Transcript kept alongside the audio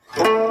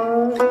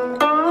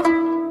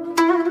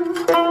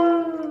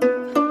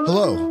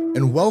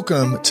and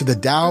welcome to the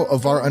Tao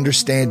of Our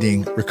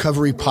Understanding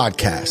Recovery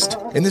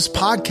Podcast. In this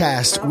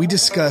podcast, we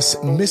discuss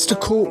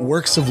mystical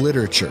works of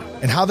literature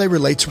and how they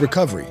relate to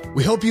recovery.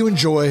 We hope you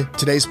enjoy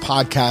today's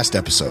podcast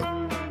episode.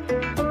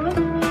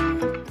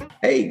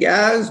 Hey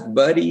guys,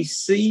 Buddy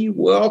C.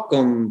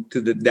 Welcome to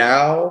the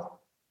Tao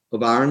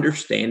of Our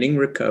Understanding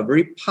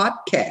Recovery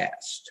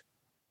Podcast.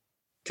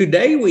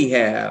 Today we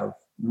have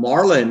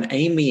Marla and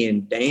Amy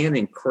and Dan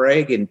and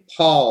Craig and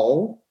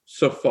Paul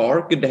so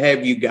far. Good to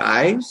have you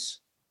guys.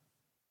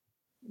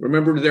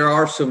 Remember, there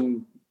are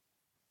some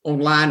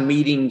online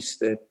meetings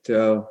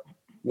that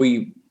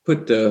we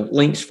put the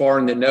links for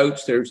in the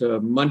notes. There's a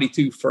Monday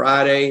through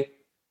Friday,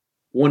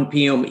 1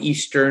 p.m.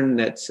 Eastern.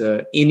 That's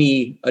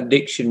any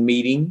addiction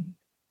meeting.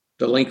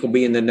 The link will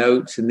be in the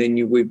notes. And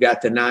then we've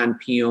got the 9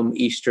 p.m.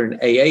 Eastern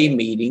AA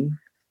meeting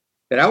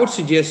that I would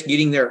suggest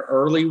getting there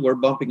early. We're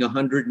bumping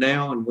 100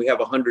 now, and we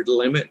have a 100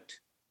 limit.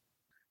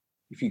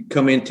 If you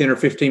come in 10 or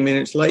 15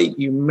 minutes late,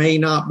 you may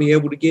not be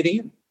able to get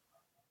in.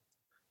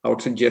 I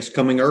would suggest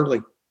coming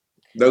early.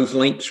 Those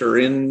links are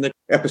in the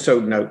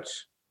episode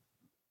notes.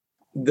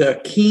 The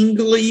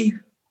Kingly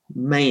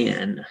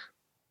Man.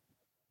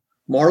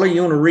 Marla, you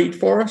want to read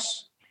for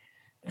us?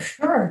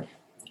 Sure.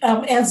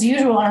 As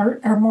usual,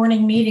 our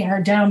morning meeting,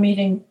 our Tao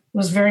meeting,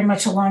 was very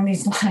much along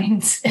these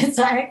lines.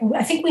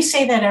 I think we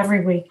say that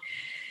every week.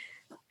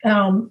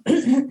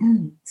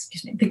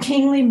 Excuse me. The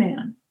Kingly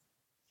Man.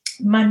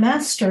 My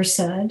master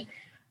said,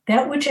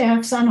 that which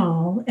acts on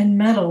all and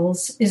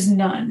meddles is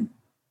none.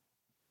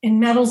 And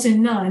meddles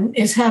in none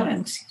is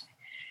heaven.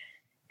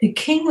 The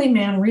kingly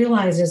man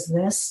realizes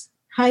this,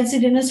 hides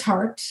it in his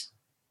heart,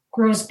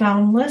 grows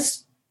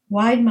boundless,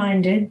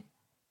 wide-minded,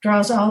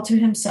 draws all to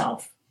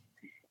himself.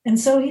 And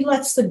so he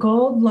lets the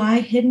gold lie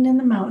hidden in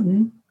the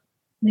mountain,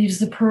 leaves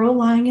the pearl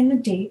lying in the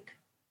deep.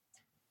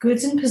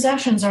 Goods and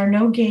possessions are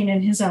no gain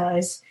in his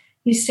eyes.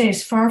 He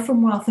stays far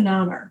from wealth and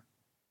honor.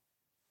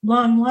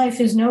 Long life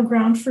is no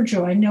ground for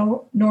joy,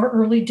 nor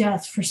early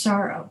death for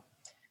sorrow.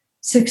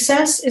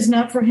 Success is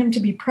not for him to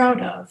be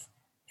proud of.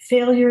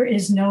 Failure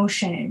is no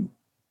shame.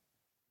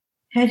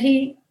 Had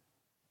he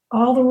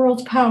all the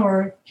world's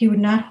power, he would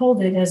not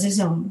hold it as his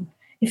own.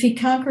 If he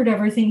conquered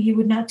everything, he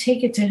would not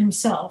take it to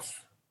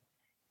himself.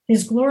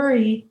 His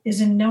glory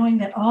is in knowing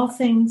that all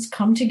things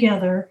come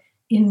together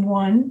in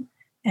one,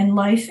 and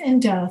life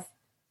and death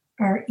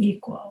are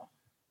equal.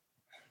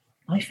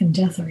 Life and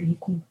death are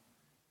equal.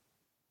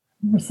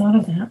 Never thought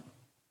of that.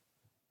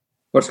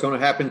 What's going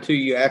to happen to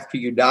you after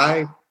you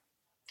die?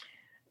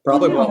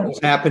 Probably what was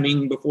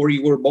happening before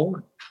you were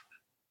born.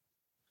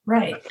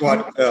 Right.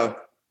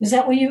 Is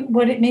that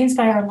what it means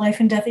by our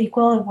life and death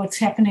equal? What's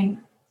happening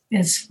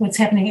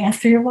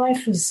after your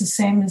life is the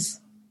same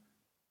as?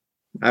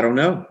 I don't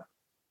know.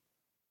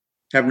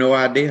 Have no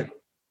idea.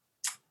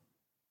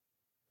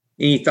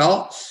 Any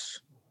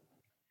thoughts?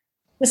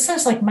 This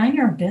sounds like mind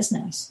your own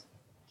business.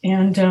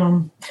 And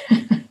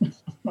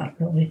not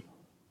really.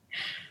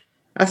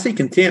 I see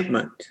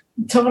contentment.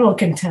 Total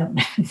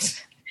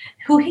contentment.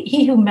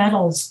 He who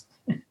meddles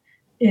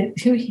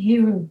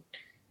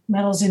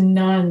in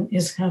none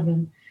is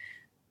heaven.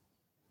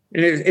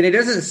 And it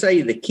doesn't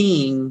say the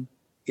king,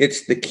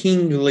 it's the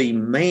kingly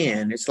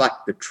man. It's like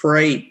the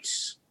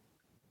traits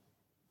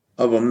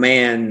of a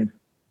man.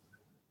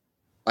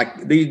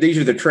 Like these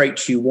are the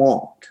traits you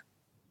want.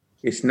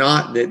 It's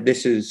not that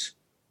this is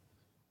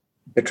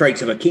the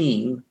traits of a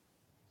king.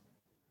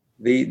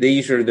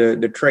 These are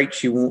the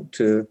traits you want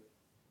to.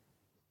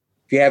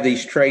 If you have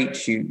these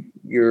traits,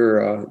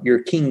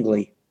 you're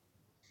kingly.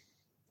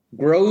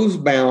 Grows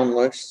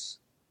boundless.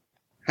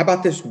 How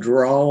about this?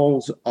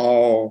 Draws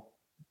all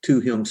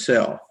to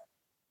himself.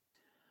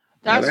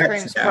 That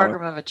screams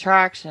program of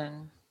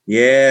attraction.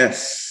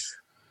 Yes.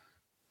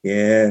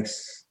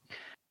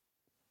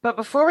 But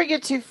before we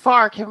get too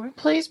far, can we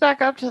please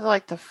back up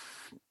to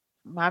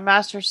my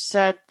master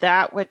said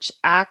that which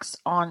acts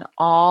on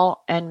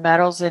all and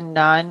meddles in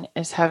none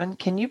is heaven.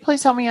 Can you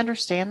please help me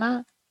understand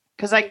that?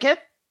 Because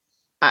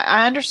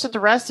I understood the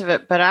rest of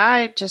it, but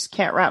I just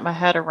can't wrap my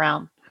head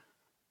around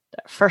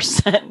that first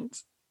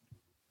sentence.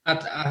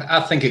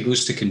 I think it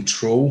goes to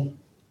control.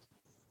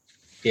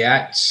 He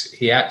acts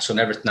on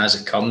everything as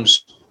it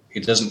comes.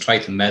 He doesn't try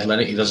to meddle in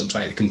it. He doesn't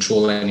try to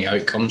control any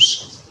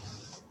outcomes.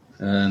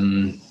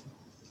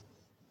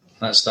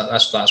 That's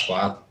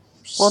why.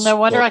 Well, no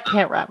wonder I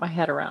can't wrap my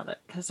head around it,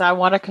 because I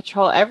want to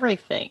control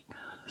everything.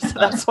 So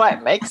that's why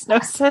it makes no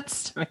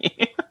sense to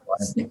me.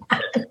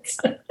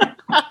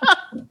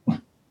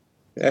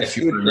 If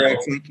you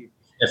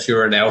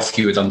were an elf,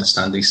 you would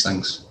understand these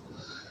things.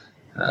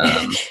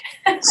 Okay.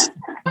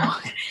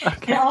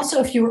 And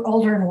also, if you were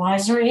older and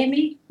wiser,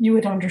 Amy, you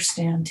would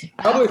understand too.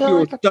 Probably if you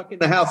were stuck in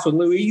the house with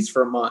Louise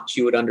for a month,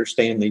 you would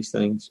understand these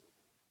things.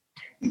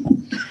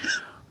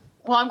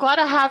 Well, I'm glad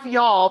I have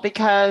y'all,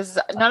 because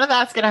none of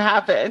that's going to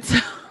happen.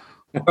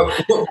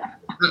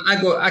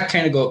 I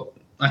kind of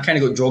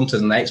got drawn to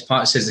the next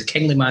part. It says the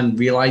kingly man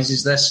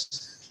realizes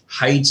this,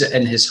 hides it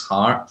in his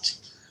heart.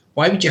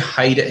 Why would you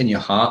hide it in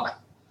your heart?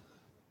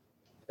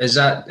 Is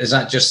that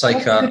just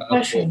like That's a good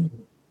question.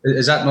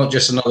 Is that not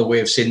just another way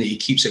of saying that he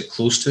keeps it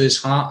close to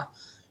his heart,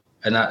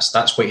 and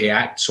that's what he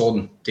acts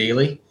on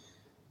daily?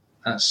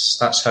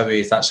 That's how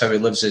he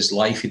lives his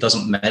life. He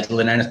doesn't meddle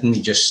in anything.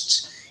 He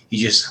just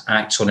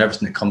acts on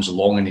everything that comes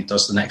along, and he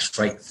does the next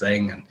right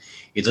thing, and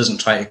he doesn't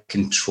try to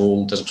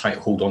control, doesn't try to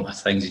hold on to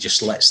things. He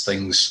just lets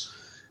things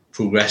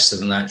progress to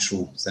the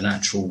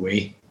natural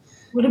way.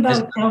 What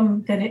about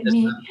that it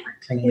means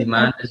a kingly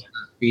man?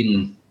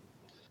 Isn't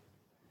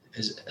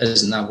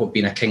that what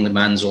being a kingly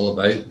man's all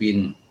about?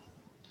 Being,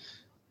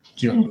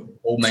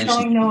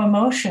 showing no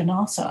emotion.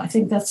 Also, I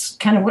think that's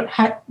kind of what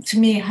to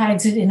me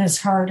hides it in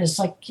his heart. Is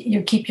like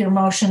you keep your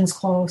emotions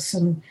close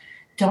and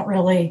don't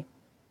really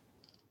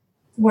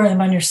wear them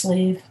on your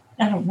sleeve.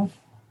 I don't know.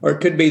 Or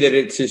it could be that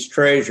it's his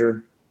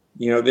treasure.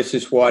 This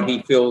is what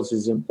he feels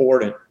is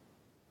important.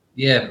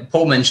 Yeah,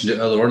 Paul mentioned it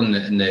earlier on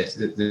in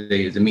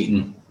the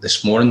meeting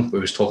this morning, where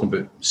he was talking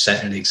about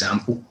setting an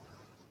example,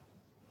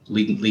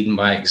 leading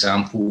by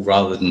example,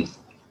 rather than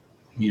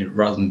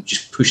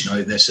just pushing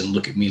out this and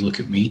look at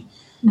me.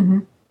 Mm-hmm.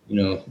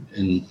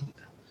 And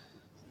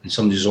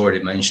somebody's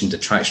already mentioned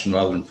attraction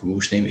rather than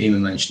promotion. Amy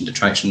mentioned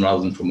attraction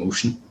rather than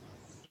promotion.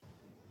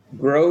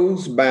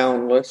 Grows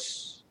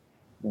boundless,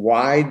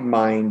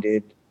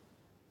 wide-minded,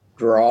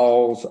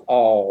 draws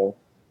all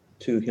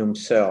to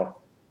himself.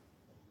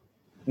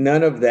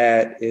 None of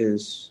that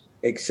is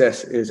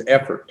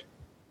effort.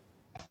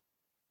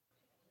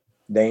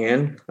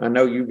 Dan, I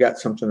know you've got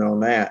something on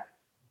that.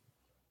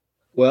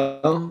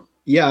 Well,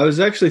 yeah, I was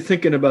actually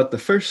thinking about the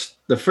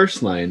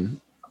first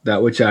line,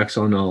 that which acts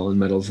on all and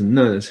meddles in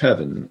none is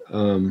heaven.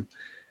 And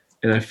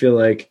I feel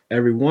like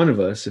every one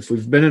of us, if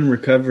we've been in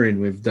recovery and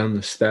we've done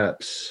the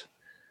steps,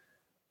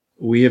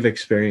 we have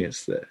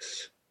experienced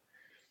this.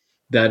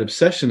 That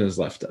obsession has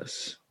left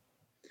us.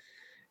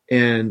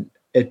 And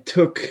it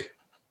took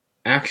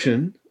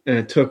action and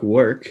it took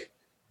work,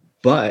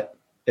 but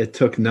it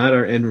took not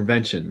our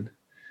intervention,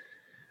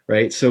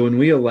 right? So when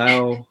we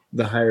allow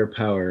the higher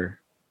power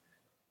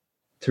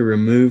to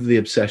remove the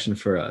obsession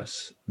for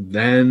us,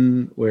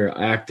 then we're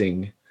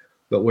acting,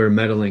 but we're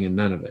meddling in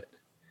none of it.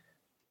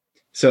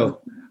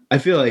 So I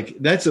feel like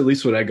that's at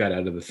least what I got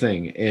out of the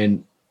thing.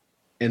 And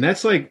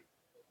that's like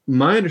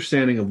my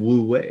understanding of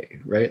Wu Wei,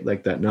 right?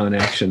 Like that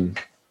non-action,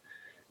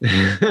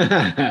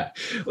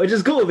 which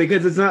is cool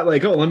because it's not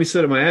like, oh, let me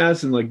sit on my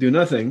ass and like do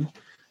nothing,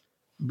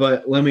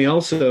 but let me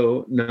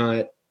also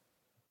not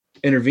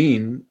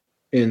intervene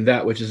in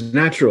that which is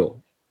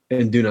natural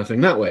and do nothing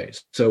that way.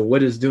 So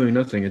what is doing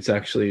nothing? It's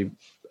actually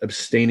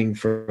abstaining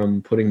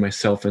from putting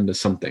myself into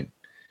something.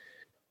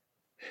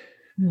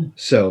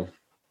 So,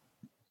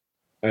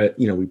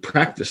 we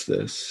practice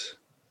this,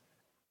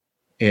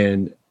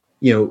 and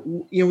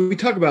we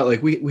talk about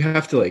like we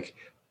have to like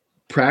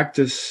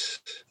practice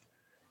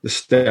the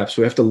steps.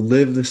 We have to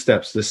live the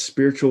steps. The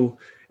spiritual,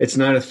 it's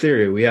not a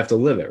theory. We have to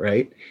live it,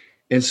 right?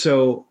 And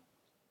so,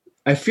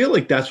 I feel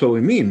like that's what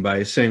we mean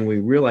by saying we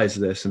realize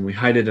this and we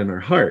hide it in our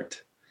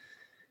heart.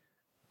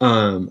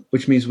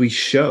 Which means we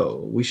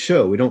show,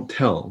 we don't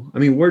tell. I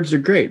mean, words are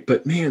great,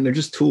 but man, they're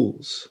just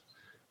tools.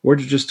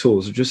 Words are just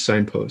tools, they're just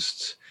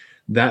signposts.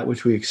 That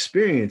which we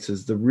experience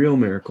is the real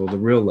miracle, the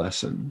real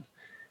lesson.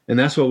 And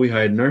that's what we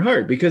hide in our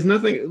heart, because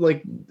nothing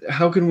like,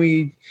 how can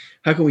we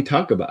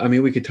talk about, I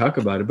mean, we could talk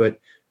about it, but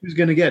who's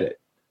going to get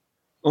it?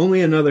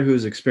 Only another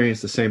who's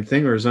experienced the same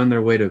thing or is on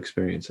their way to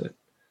experience it.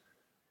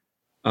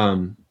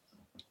 So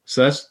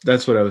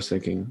that's what I was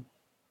thinking.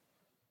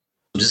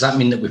 Does that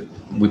mean that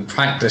we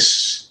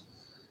practice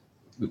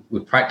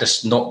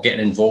not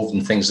getting involved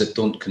in things that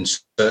don't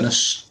concern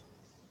us?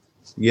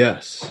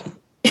 Yes.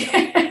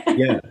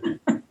 Yeah.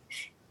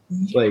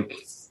 Like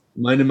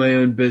minding my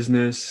own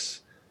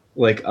business,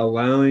 like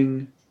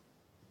allowing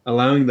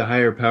the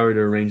higher power to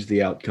arrange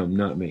the outcome,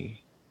 not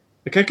me.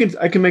 Like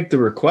I can make the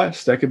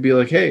request. I could be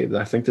like, hey,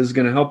 I think this is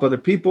going to help other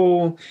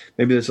people.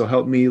 Maybe this will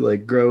help me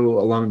like grow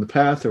along the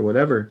path or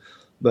whatever.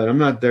 But I'm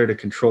not there to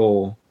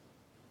control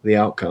the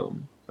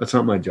outcome. That's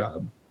not my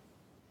job.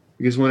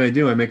 Because when I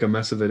do, I make a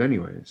mess of it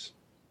anyways.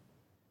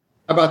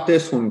 How about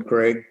this one,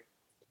 Craig?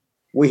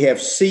 We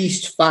have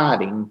ceased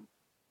fighting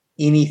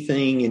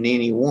anything and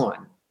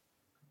anyone,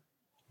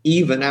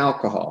 even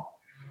alcohol.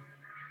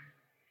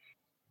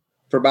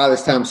 For by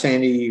this time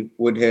Sandy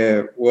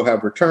will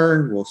have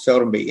returned, will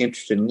seldom be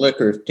interested in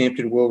liquor. If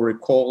tempted, will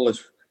recoil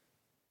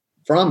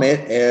from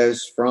it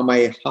as from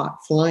a hot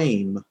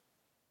flame.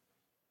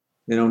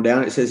 Then on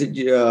down it says,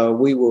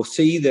 we will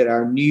see that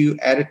our new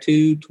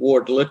attitude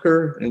toward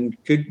liquor, and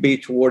could be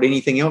toward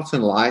anything else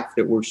in life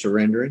that we're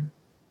surrendering,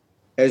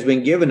 has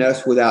been given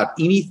us without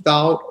any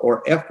thought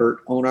or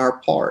effort on our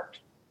part.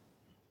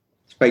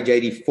 It's page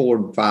 84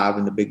 and 5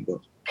 in the big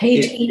book.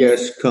 It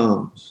just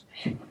comes.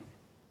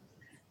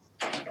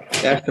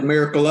 That's the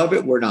miracle of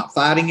it. We're not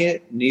fighting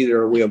it.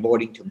 Neither are we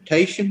avoiding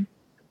temptation.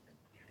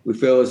 We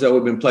feel as though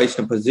we've been placed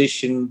in a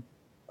position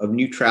of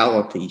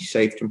neutrality,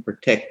 safe and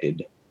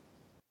protected.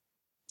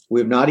 We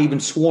have not even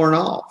sworn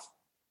off.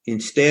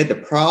 Instead, the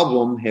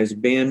problem has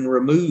been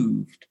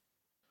removed.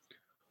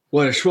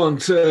 What a Shuang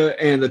Tzu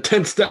and the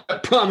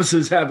 10-step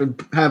promises have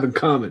in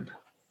common.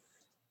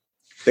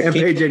 And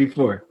page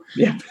 84.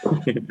 Yeah.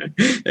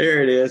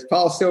 There it is.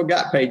 Paul still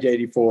got page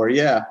 84.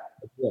 Yeah.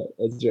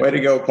 That's right. Way to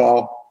go,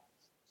 Paul.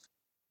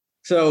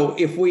 So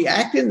if we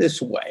act in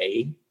this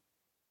way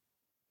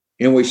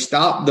and we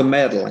stop the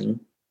meddling,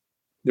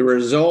 the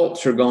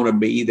results are going to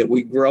be that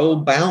we grow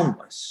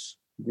boundless.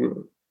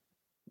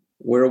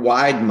 We're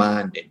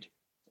wide-minded,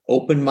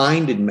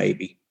 open-minded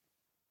maybe.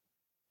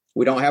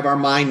 We don't have our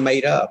mind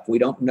made up. We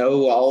don't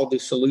know all the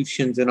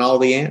solutions and all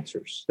the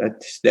answers.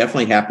 That's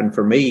definitely happened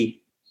for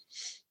me.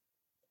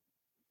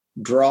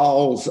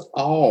 Draws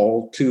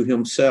all to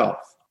himself.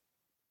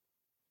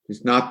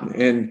 It's not,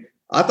 and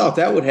I thought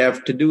that would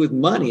have to do with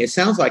money. It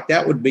sounds like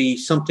that would be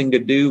something to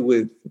do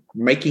with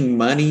making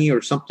money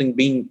or something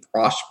being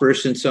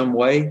prosperous in some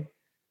way.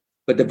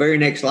 But the very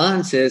next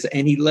line says,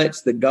 and he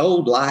lets the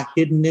gold lie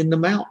hidden in the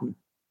mountain,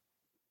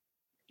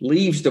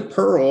 leaves the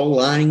pearl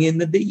lying in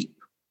the deep.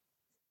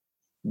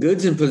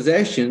 Goods and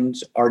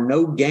possessions are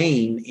no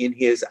gain in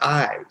his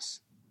eyes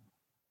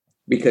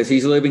because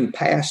he's living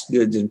past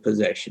goods and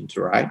possessions,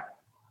 right?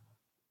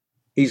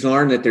 He's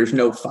learned that there's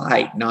no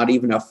fight, not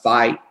even a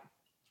fight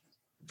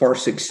for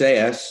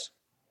success,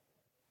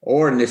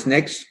 or in this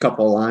next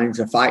couple of lines,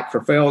 a fight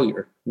for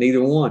failure.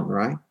 Neither one,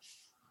 right?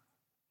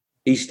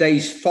 He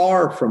stays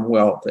far from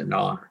wealth and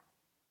honor.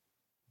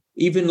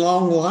 Even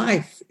long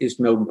life is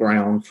no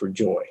ground for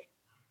joy,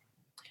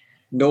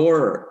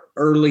 nor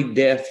early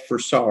death for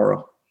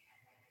sorrow.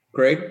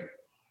 Craig?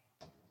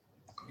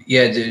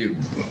 Yeah,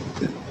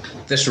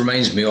 this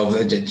reminds me of,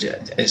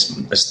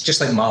 it's just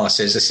like Marla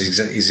says, this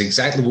is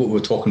exactly what we were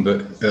talking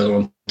about earlier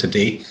on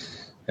today.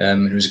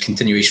 It was a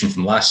continuation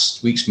from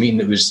last week's meeting.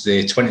 It was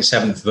the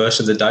 27th verse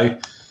of the Tao,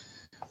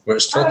 where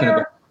it's talking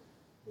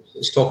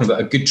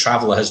about a good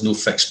traveller has no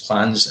fixed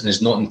plans and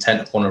is not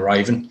intent upon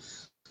arriving.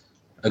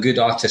 A good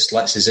artist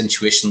lets his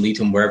intuition lead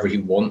him wherever he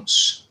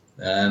wants.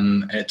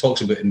 And it talks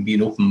about him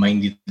being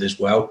open-minded as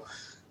well.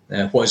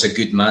 What is a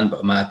good man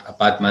but a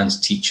bad man's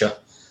teacher?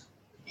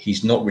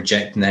 He's not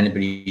rejecting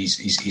anybody.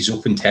 He's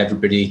open to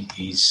everybody.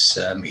 He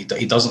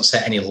doesn't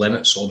set any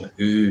limits on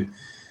who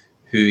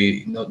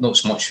not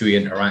so much who he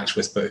interacts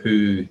with, but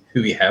who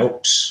he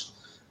helps.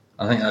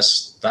 I think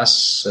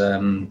that's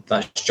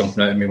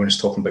jumping out at me when it's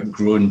talking about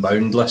growing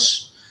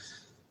boundless.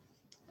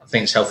 I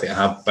think it's healthy to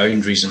have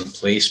boundaries in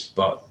place,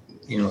 but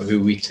who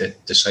are we to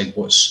decide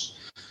what's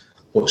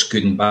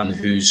good and bad, and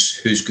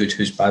who's good,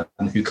 who's bad,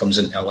 and who comes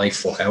into our life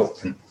for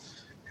help, and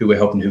who we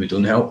help and who we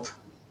don't help.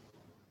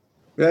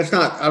 I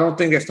don't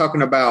think that's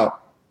talking about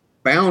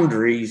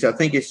boundaries. I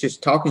think it's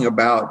just talking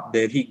about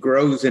that he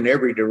grows in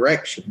every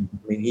direction.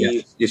 I mean,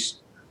 he's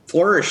just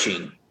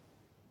flourishing.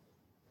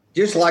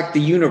 Just like the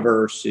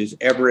universe is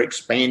ever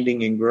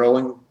expanding and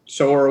growing,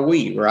 so are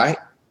we, right?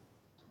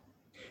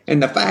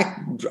 And the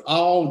fact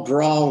all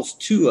draws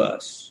to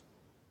us,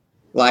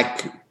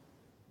 like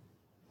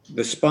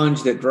the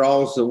sponge that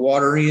draws the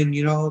water in,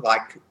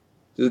 like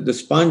the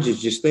sponge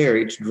is just there.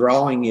 It's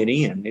drawing it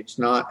in. It's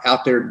not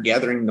out there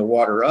gathering the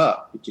water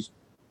up. It just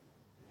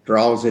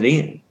draws it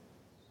in.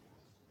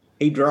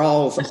 He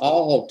draws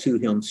all to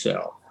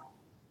himself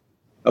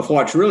of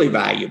what's really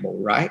valuable,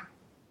 right?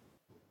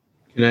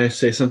 Can I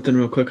say something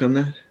real quick on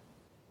that?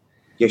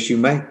 Yes, you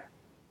may.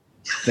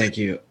 Thank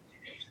you.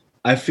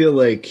 I feel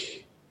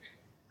like,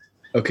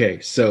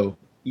 okay, so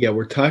yeah,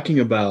 we're talking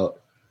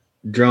about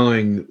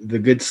drawing the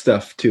good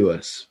stuff to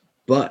us,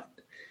 but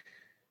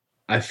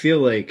I feel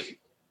like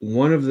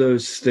one of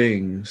those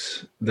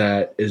things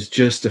that is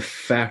just a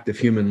fact of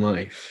human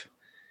life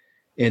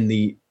and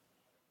the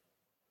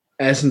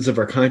essence of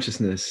our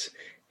consciousness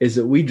is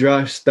that we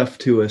draw stuff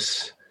to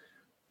us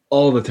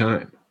all the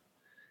time.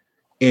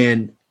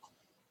 And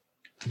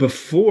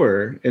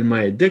before, in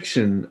my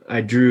addiction,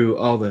 I drew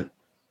all the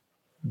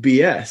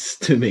BS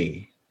to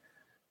me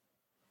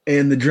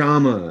and the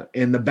drama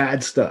and the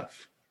bad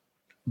stuff.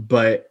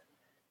 But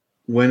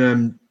when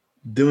I'm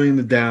doing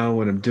the Tao,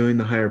 when I'm doing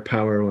the higher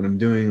power, when I'm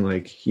doing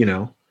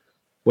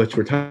what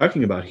we're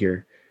talking about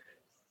here,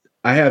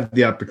 I have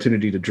the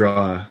opportunity to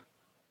draw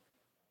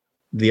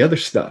the other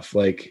stuff,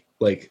 like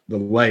the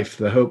life,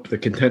 the hope, the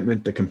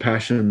contentment, the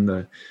compassion,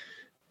 the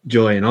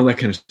joy, and all that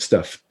kind of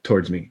stuff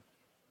towards me.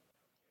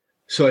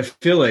 So I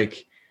feel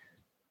like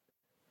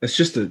it's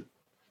just I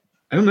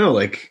don't know,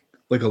 like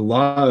a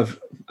law of,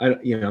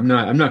 I'm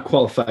not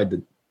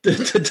qualified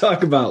to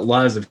talk about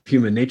laws of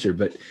human nature,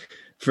 but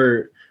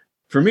for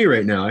me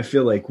right now, I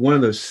feel like one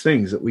of those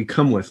things that we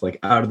come with, like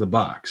out of the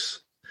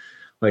box,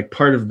 like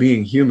part of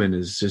being human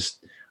is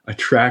just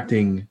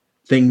attracting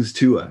things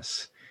to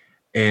us.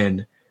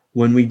 And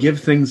when we give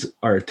things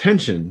our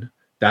attention,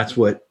 that's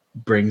what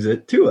brings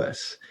it to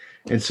us.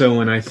 And so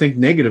when I think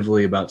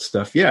negatively about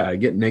stuff, I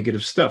get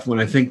negative stuff. When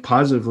I think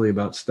positively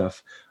about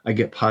stuff, I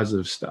get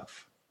positive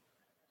stuff.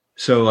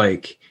 So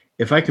like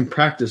if I can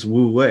practice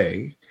Wu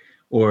Wei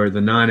or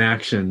the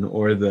non-action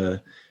or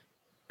the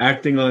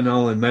acting on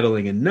all and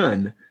meddling in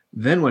none,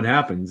 then what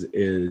happens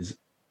is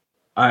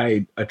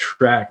I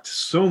attract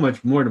so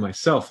much more to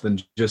myself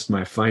than just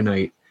my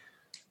finite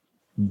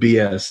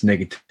BS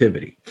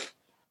negativity.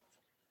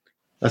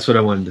 That's what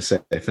I wanted to say.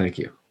 Thank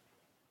you.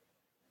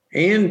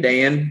 And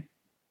Dan,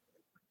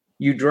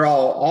 you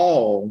draw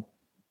all,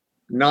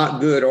 not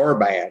good or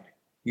bad.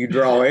 You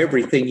draw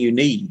everything you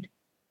need.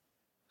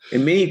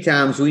 And many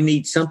times we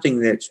need something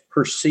that's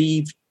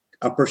perceived,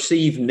 a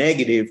perceived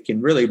negative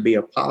can really be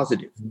a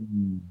positive.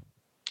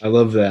 I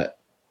love that.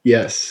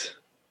 Yes.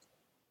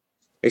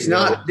 It's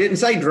not, didn't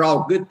say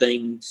draw good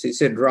things. It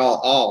said draw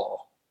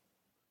all.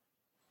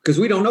 Because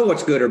we don't know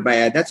what's good or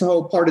bad. That's a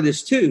whole part of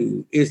this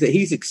too, is that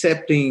he's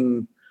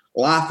accepting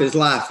life as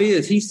life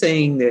is. He's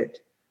saying that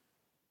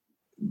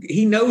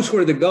he knows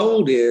where the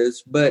gold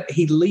is, but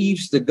he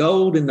leaves the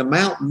gold in the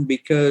mountain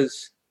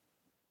because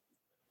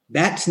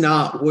that's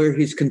not where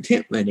his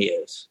contentment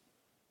is.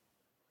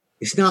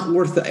 It's not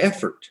worth the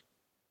effort.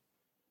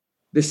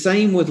 The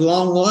same with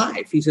long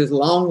life. He says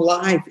long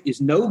life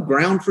is no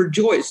ground for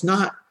joy. It's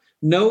not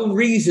no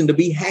reason to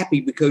be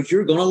happy because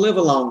you're going to live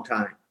a long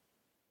time.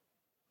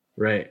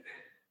 Right.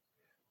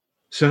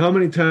 So how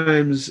many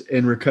times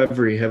in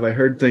recovery have I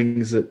heard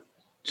things that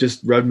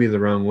just rubbed me the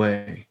wrong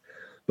way?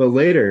 But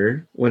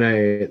later, when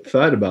I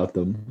thought about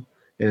them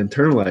and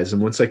internalized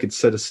them, once I could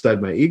set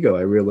aside my ego,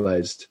 I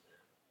realized,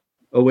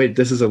 oh, wait,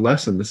 this is a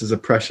lesson. This is a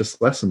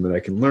precious lesson that I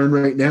can learn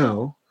right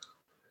now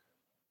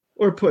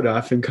or put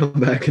off and come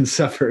back and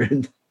suffer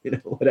and,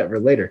 whatever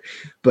later.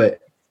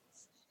 But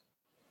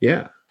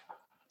yeah.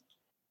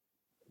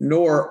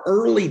 Nor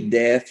early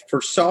death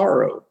for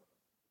sorrow.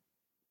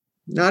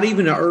 Not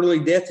even an early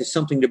death is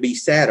something to be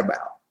sad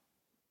about.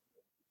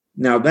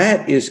 Now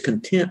that is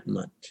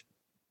contentment.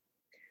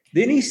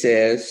 Then he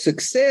says,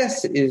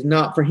 success is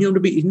not for him to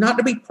be, not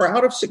to be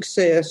proud of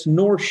success,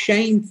 nor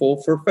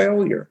shameful for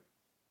failure.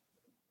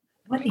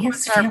 What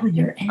is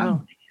failure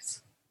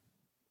anyways?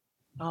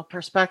 Oh,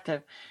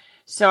 perspective.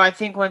 So I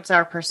think once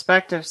our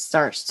perspective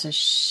starts to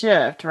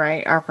shift,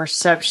 right, our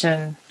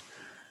perception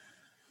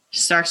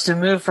starts to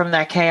move from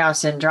that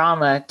chaos and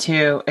drama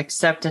to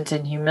acceptance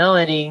and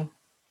humility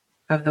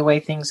of the way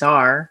things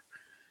are,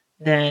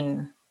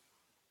 then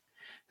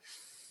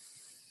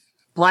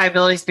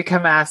liabilities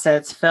become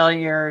assets,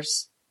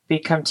 failures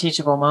become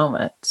teachable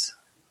moments.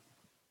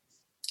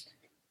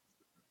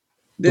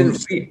 Then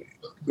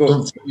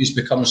don't these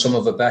become some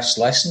of the best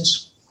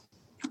lessons?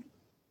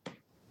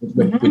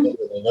 We don't really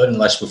learn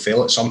unless we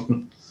fail at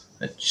something.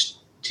 It just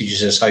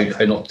teaches us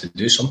how not to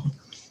do something,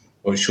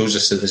 or it shows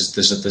us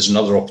that there's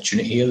another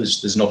opportunity here.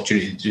 There's an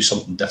opportunity to do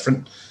something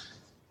different.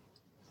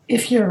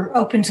 If you're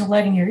open to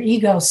letting your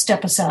ego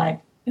step aside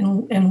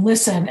and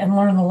listen and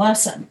learn the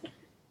lesson.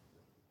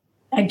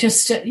 I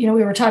just, we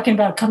were talking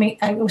about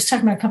I was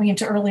talking about coming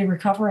into early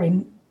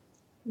recovery.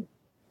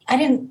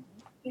 And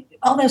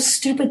all those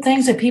stupid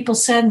things that people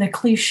said and the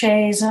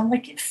cliches, I'm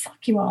like,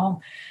 fuck you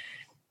all.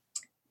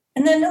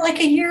 And then like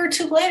a year or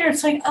two later,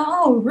 it's like,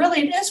 oh,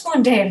 really? It is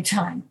one day at a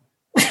time.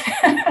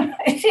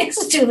 It is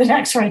to do the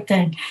next right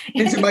thing.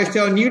 And somebody's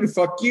telling you to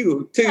fuck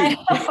you too. I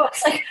know.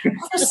 It's like,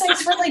 all those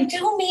things really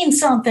do mean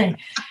something.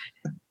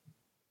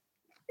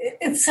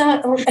 It's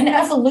an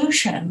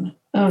evolution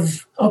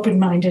of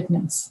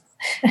open-mindedness.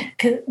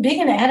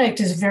 Being an addict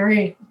is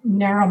very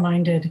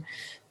narrow-minded.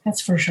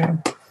 That's for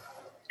sure.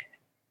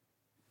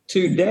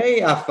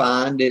 Today, I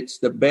find it's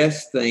the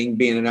best thing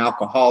being an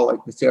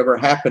alcoholic that's ever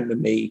happened to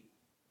me.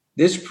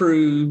 This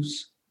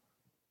proves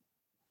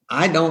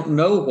I don't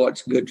know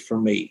what's good for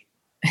me.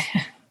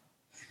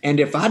 And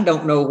if I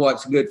don't know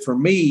what's good for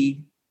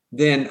me,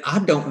 then I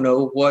don't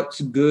know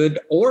what's good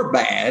or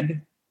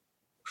bad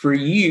for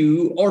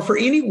you or for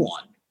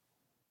anyone.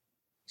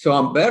 So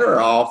I'm better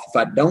off if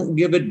I don't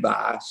give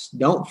advice,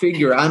 don't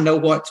figure I know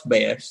what's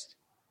best,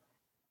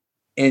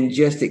 and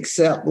just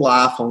accept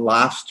life on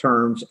life's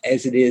terms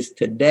as it is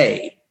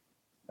today,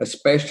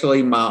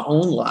 especially my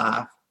own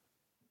life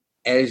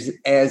as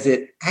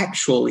it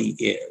actually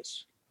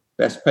is.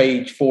 That's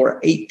page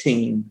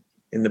 418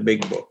 in the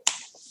big book.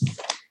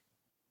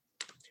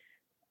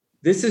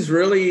 This is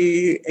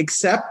really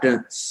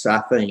acceptance, I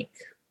think.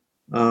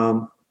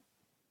 Now,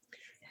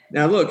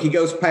 look, he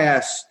goes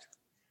past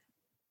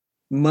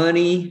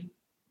money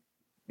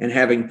and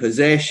having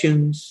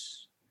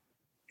possessions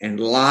and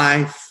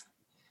life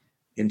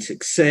and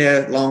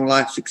success, long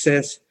life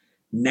success.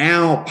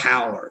 Now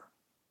power.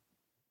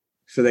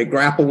 So they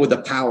grapple with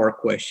the power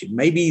question.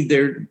 Maybe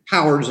their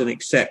power is an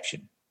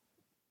exception.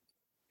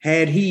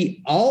 Had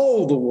he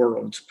all the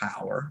world's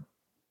power,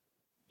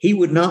 he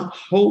would not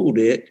hold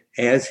it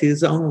as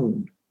his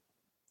own.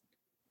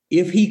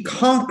 If he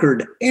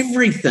conquered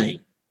everything,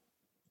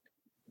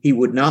 he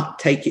would not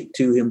take it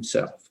to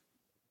himself.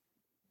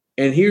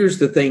 And here's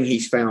the thing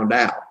he's found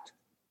out.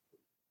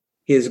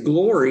 His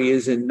glory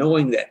is in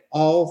knowing that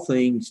all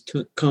things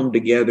come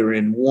together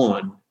in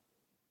one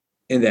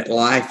and that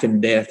life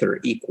and death are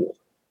equal.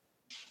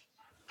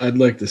 I'd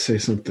like to say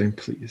something,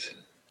 please.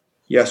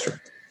 Yes,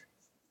 sir.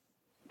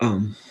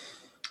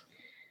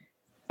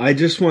 I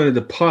just wanted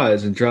to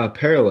pause and draw a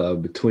parallel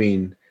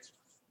between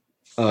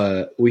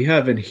we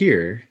have in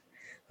here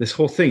this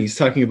whole thing. He's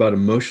talking about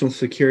emotional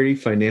security,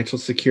 financial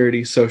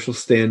security, social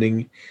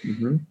standing,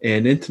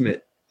 and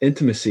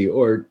intimacy.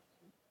 Or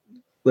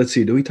let's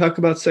see, do we talk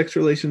about sex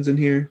relations in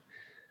here?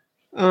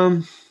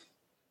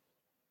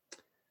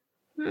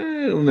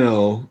 I don't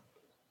know.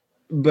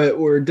 But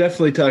we're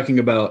definitely talking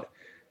about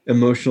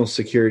emotional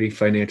security,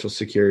 financial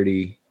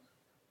security,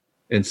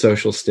 and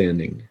social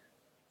standing,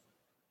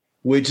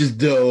 which is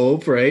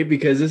dope, right?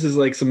 Because this is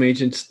like some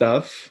ancient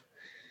stuff.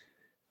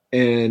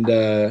 And,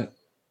 I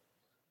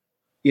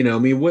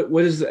mean,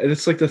 what is that?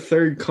 It's like the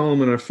third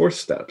column in our 4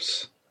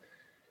 steps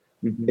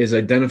is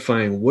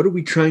identifying what are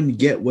we trying to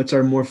get? What's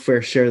our more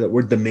fair share that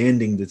we're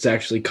demanding that's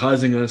actually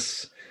causing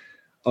us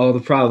all the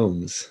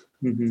problems?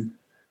 Mm-hmm.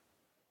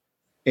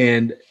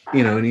 And,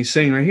 and he's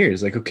saying right here,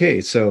 he's like,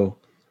 okay, so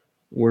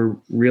we're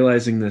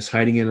realizing this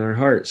hiding in our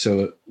heart.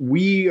 So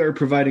we are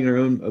providing our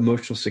own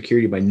emotional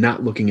security by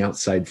not looking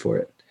outside for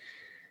it.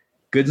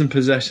 Goods and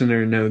possession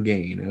are no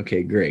gain.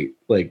 Okay, great.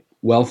 Like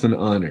wealth and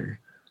honor.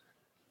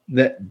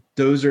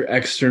 Those are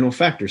external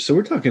factors. So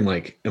we're talking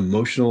like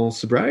emotional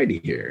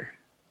sobriety here,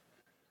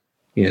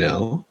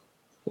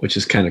 which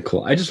is kind of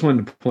cool. I just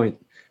wanted to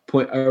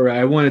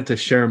I wanted to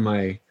share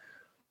my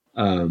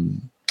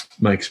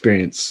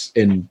experience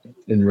in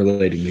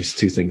relating these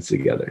 2 things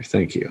together.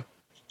 Thank you.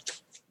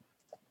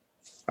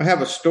 I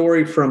have a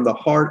story from The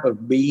Heart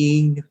of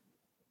Being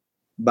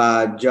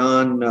by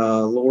John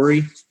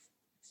Laurie.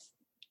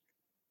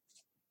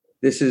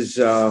 This is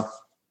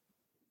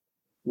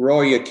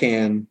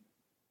Royakan,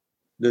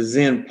 the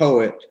Zen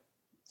poet,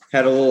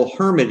 had a little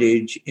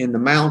hermitage in the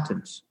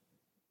mountains.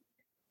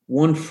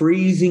 One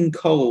freezing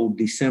cold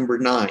December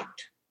night,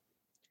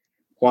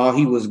 while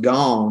he was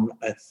gone,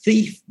 a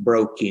thief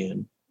broke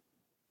in,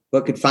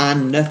 but could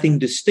find nothing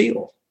to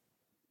steal.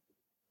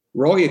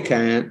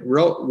 Royakan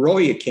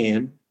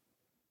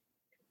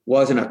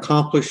was an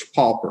accomplished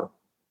pauper.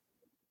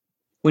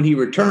 When he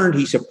returned,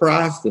 he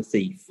surprised the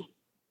thief.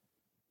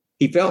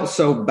 He felt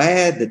so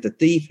bad that the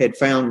thief had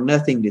found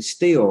nothing to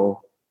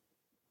steal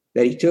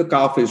that he took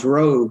off his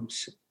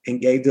robes and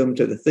gave them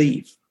to the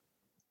thief.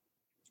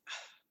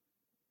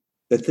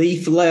 The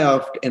thief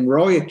left, and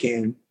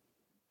Royakan,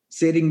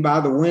 sitting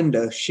by the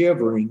window,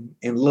 shivering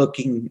and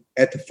looking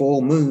at the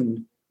full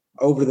moon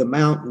over the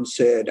mountain,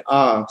 said,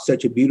 "Ah,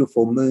 such a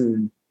beautiful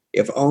moon.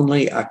 If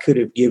only I could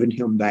have given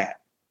him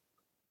that."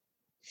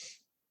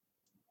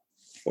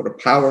 What a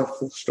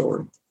powerful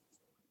story.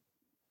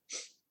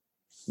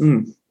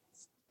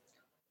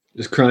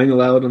 Is crying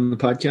allowed on the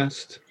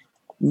podcast?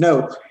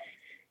 No.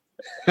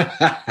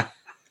 I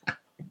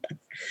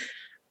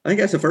think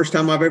that's the first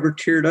time I've ever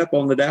teared up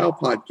on the Tao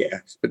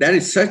podcast, but that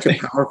is such a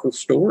powerful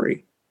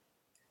story.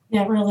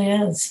 Yeah, it really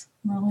is.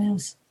 It really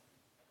is.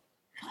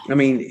 I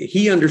mean,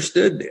 he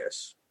understood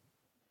this.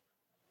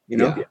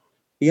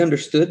 He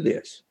understood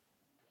this.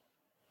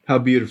 How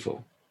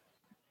beautiful.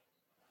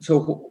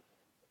 So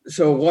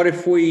what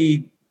if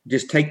we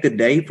just take the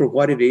day for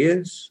what it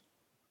is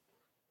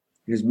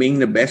as being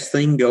the best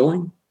thing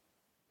going?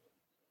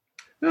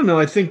 I don't know.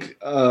 I think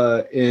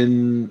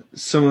in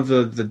some of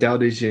the Tao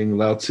Te Ching,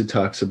 Lao Tzu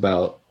talks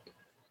about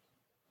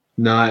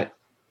not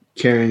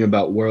caring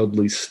about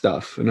worldly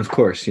stuff. And of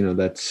course,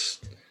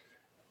 that's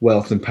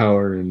wealth and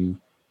power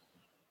and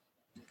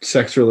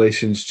sex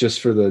relations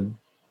just for the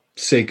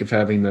sake of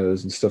having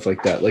those and stuff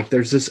like that. Like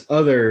there's this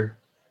other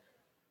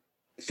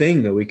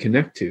thing that we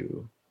connect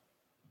to,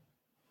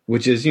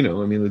 which is,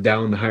 the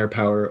Tao and the higher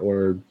power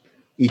or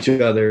each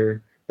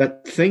other,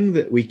 that thing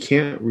that we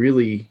can't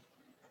really,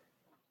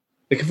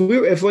 like if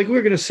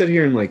we're going to sit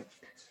here and like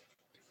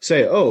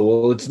say, oh,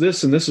 well, it's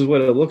this and this is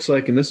what it looks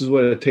like and this is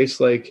what it tastes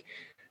like,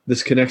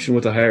 this connection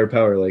with a higher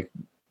power, like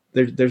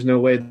there's no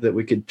way that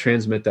we could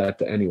transmit that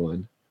to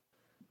anyone,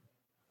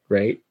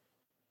 right?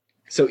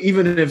 So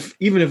even if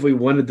we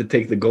wanted to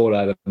take the gold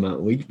out of the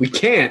mountain, we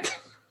can't.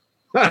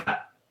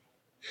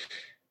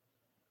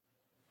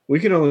 We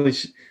can only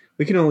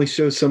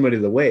show somebody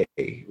the way.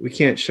 We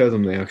can't show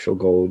them the actual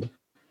gold.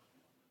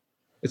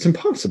 It's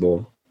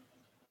impossible.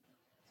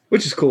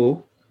 Which is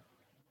cool.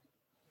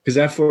 Because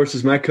that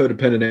forces my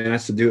codependent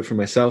ass to do it for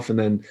myself and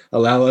then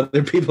allow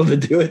other people to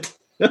do it.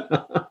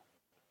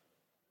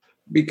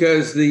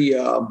 Because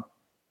the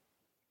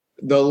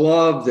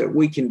love that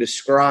we can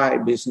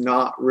describe is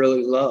not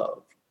really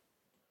love.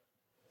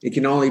 It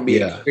can only be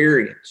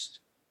experienced.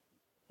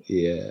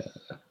 Yeah.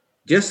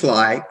 Just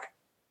like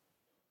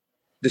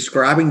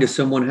describing to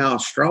someone how a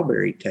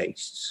strawberry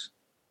tastes.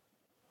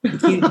 You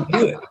can't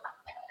do it.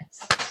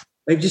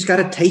 They've just got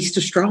to taste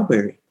a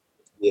strawberry.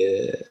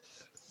 Yeah.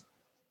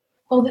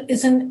 Well,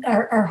 isn't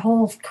our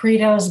whole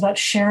credo is about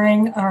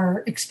sharing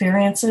our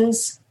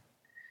experiences?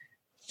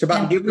 It's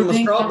about giving them a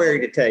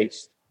strawberry to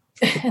taste.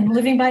 And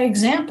living by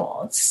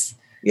example. It's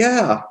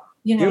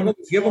give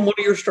them one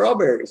of your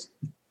strawberries.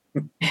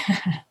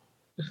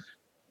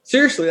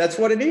 Seriously, that's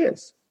what it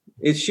is.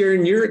 It's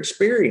sharing your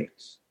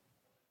experience.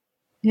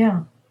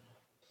 Yeah.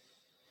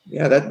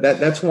 Yeah,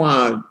 that's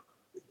why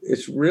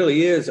it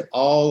really is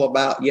all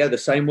about, the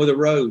same with a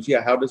rose.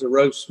 Yeah, how does a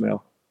rose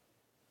smell?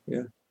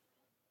 Yeah.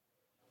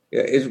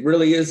 Yeah, it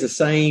really is the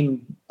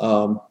same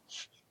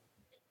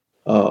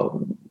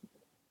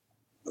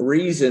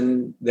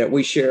reason that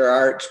we share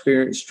our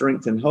experience,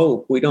 strength, and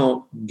hope. We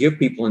don't give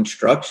people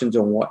instructions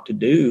on what to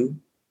do.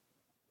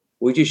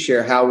 We just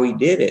share how we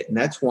did it, and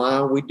that's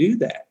why we do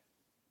that.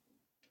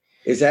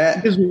 Is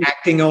that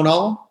acting on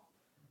all?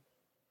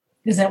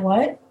 Is that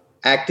what?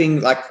 Acting,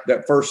 like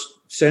that first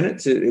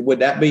sentence, would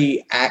that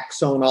be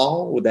acts on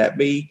all? Would that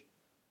be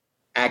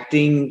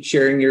acting,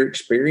 sharing your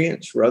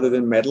experience rather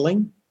than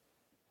meddling?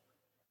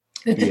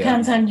 It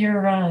depends on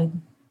your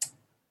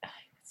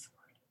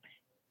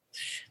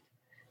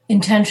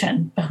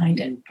intention behind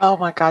it. Oh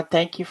my God,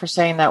 thank you for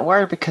saying that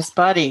word, because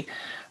buddy,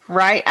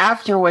 right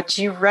after what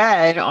you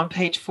read on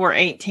page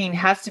 418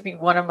 has to be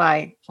one of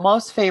my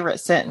most favorite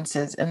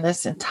sentences in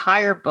this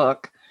entire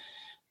book.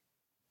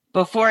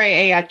 Before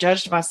AA, I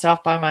judged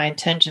myself by my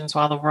intentions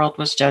while the world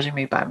was judging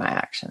me by my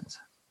actions.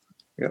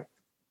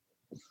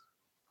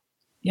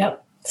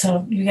 Yep.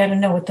 So you got to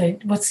know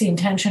what's the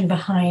intention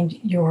behind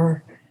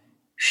your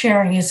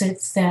sharing. Is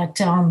it that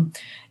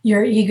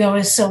your ego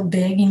is so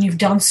big and you've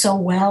done so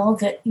well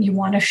that you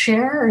want to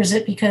share? Or is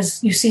it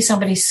because you see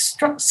somebody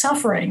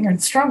suffering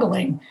and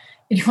struggling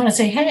and you want to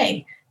say,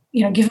 hey,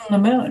 give them the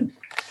moon?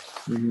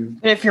 Mm-hmm.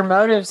 But if your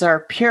motives are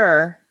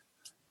pure,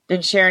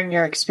 then sharing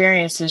your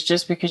experiences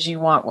just because you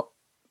want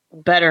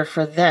better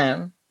for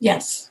them.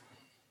 Yes.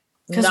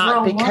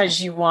 Not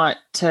because you want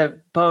to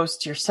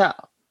boast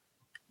yourself.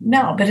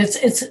 No, but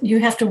it's you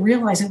have to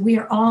realize that we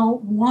are all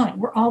one.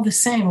 We're all the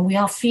same, and we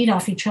all feed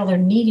off each other,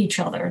 need each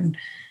other. And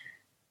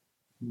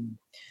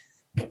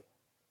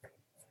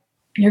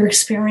your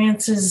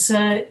experiences,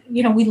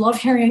 we love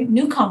hearing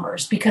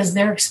newcomers because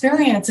their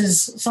experience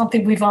is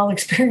something we've all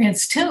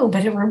experienced too,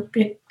 but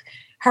it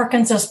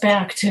harkens us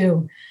back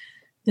to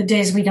the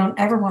days we don't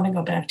ever want to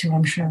go back to,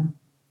 I'm sure.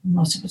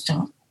 Most of us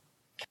don't.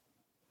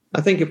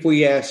 I think if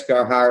we ask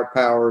our higher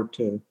power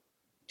to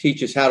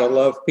teach us how to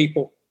love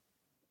people,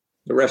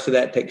 the rest of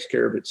that takes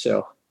care of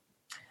itself.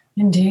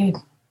 Indeed.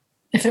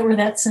 If it were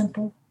that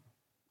simple.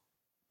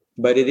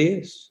 But it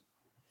is.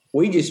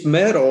 We just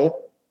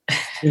meddle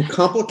and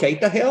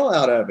complicate the hell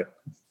out of it.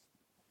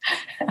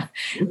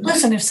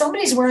 Listen, if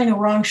somebody's wearing the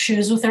wrong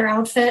shoes with their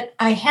outfit,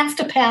 I have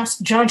to pass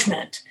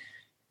judgment.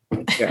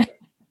 Yeah.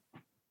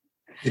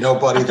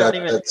 Buddy,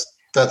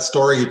 that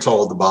story you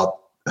told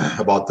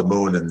about the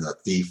moon and the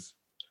thief,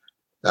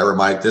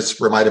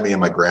 this reminded me of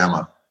my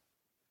grandma.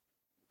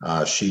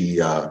 She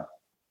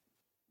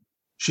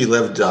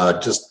lived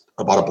just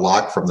about a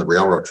block from the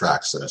railroad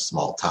tracks in a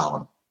small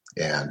town.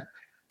 And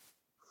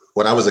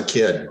when I was a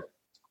kid,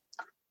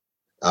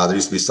 there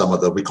used to be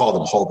we called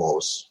them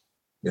hobos,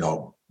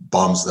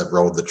 bums that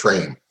rode the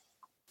train.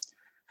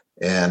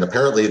 And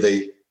apparently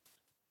they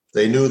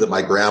knew that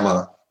my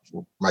grandma's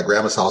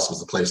house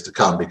was the place to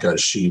come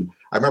because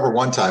I remember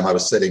one time I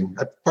was sitting,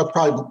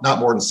 probably not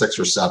more than 6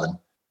 or 7.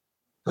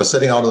 I was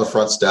sitting out on the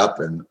front step,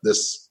 and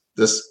this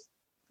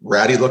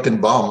ratty looking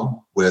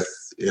bum with,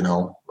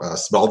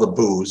 smelled the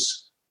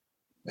booze.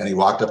 And he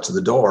walked up to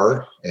the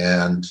door,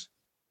 and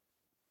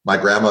my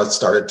grandma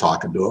started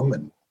talking to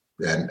him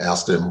and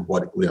asked him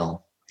what,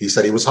 he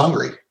said he was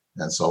hungry.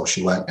 And so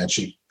she went and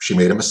she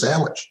made him a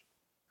sandwich.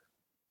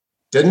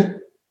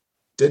 Didn't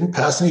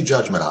pass any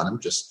judgment on him.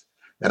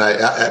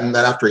 And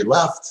then after he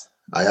left,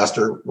 I asked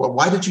her, well,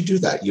 why did you do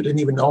that? You didn't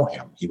even know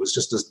him. He was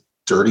just this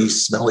dirty,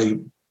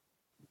 smelly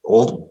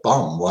old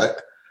bum.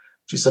 What?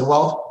 She said,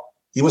 well,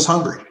 he was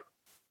hungry.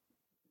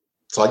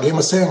 So I gave him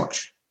a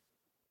sandwich.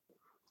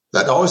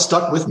 That always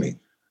stuck with me.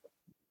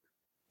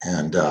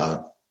 And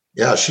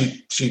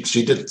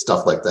she did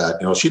stuff like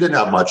that. She didn't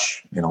have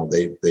much.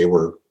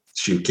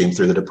 She came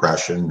through the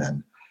Depression,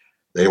 and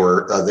they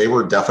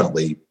were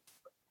definitely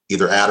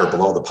either at or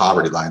below the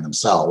poverty line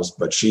themselves.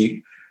 But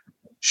she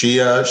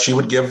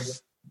would give.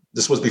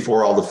 This was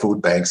before all the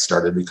food banks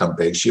started to become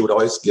big. She would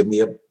always give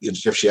me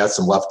if she had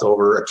some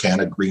leftover, a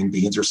can of green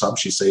beans or something.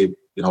 She'd say,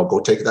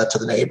 go take that to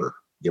the neighbor.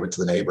 Give it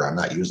to the neighbor. I'm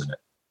not using it.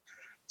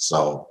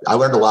 So I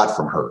learned a lot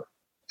from her,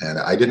 and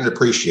I didn't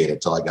appreciate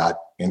it till I got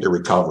into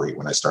recovery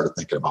when I started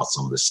thinking about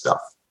some of this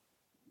stuff.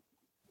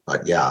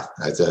 But yeah,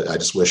 I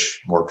just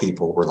wish more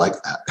people were like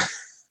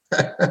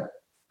that.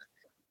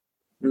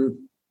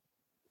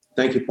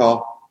 Thank you,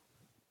 Paul.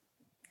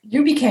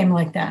 You became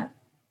like that.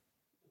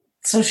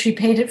 So she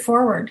paid it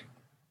forward.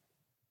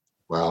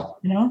 Well,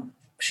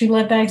 she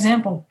led by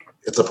example.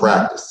 It's a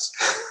practice.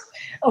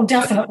 Oh,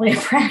 definitely a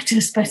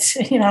practice, but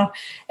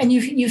and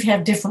you've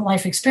had different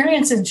life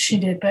experiences than she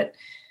did, but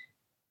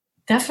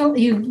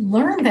definitely you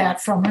learned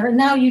that from her, and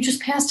now you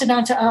just passed it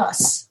on to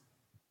us,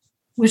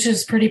 which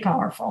is pretty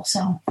powerful.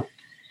 So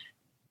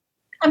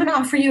I'm going to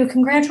offer you a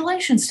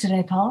congratulations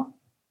today, Paul,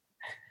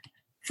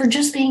 for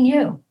just being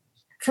you,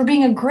 for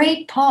being a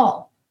great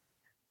Paul.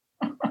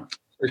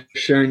 For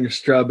sharing your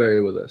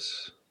strawberry with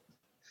us.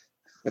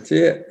 That's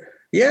it.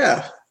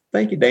 Yeah.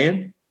 Thank you,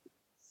 Dan.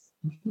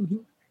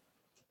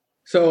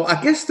 So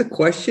I guess the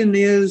question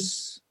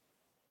is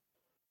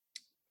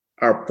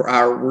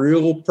our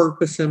real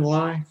purpose in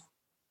life.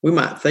 We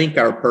might think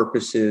our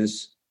purpose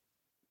is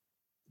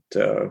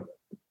to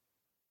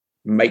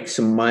make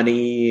some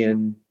money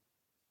and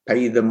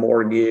pay the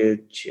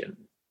mortgage and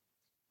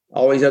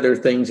all these other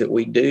things that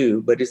we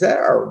do. But is that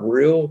our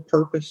real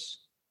purpose?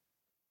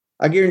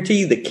 I guarantee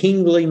you the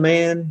kingly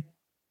man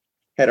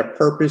had a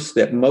purpose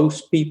that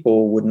most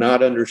people would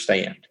not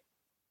understand.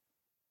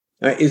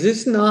 Is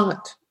this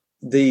not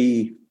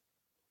the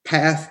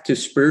path to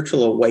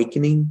spiritual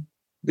awakening?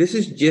 This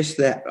is just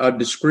a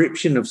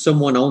description of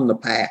someone on the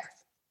path,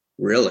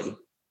 really.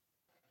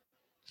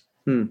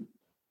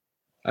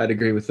 I'd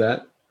agree with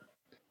that.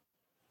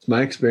 It's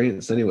my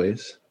experience,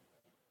 anyways.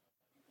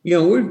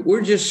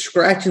 We're just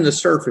scratching the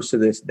surface of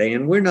this,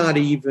 Dan. We're not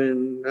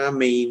even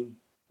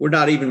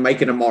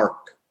making a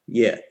mark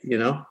yet,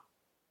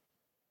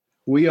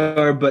 We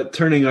are but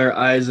turning our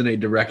eyes in a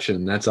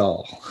direction. That's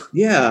all.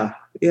 Yeah.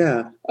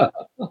 Yeah.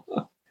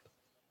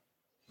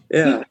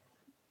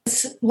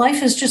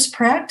 Life is just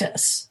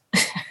practice.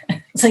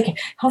 It's like,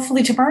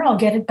 hopefully tomorrow I'll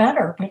get it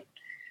better, but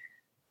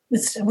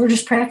we're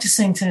just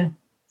practicing to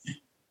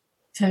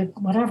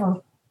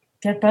whatever,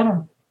 get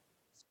better.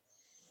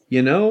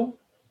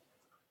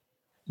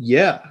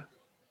 Yeah.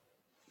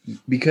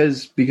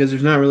 Because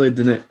there's not really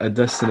a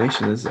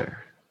destination, is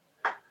there?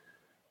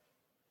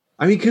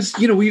 I mean, because,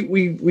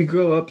 we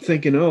grow up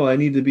thinking, oh, I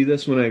need to be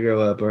this when I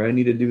grow up, or I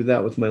need to do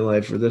that with my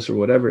life, or this or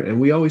whatever.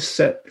 And we always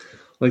set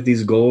like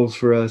these goals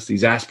for us,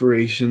 these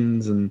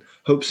aspirations and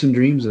hopes and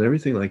dreams and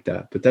everything like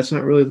that. But that's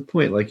not really the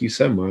point, like you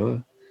said,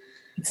 Marla.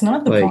 It's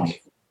not the point. The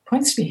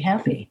point's to be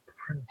happy.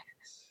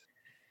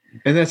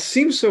 And that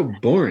seems so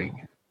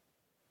boring.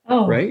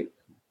 Oh. Right?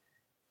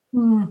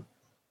 I'm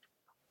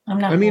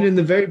not. I mean, in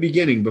the very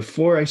beginning,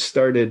 before I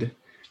started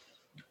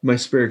my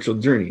spiritual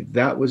journey,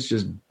 that was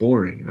just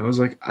boring. I was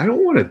like, I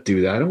don't want to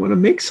do that. I don't want to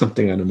make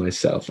something out of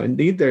myself. I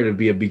need there to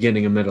be a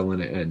beginning, a middle,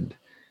 and an end.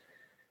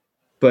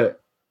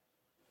 But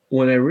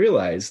when I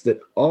realized that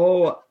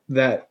all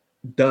that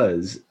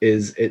does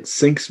is it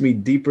sinks me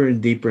deeper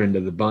and deeper into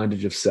the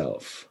bondage of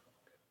self.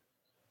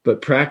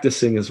 But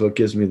practicing is what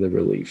gives me the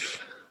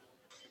relief.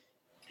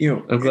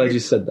 I'm glad you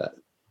said that.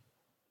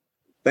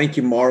 Thank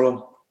you,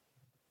 Marla.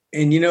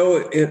 And,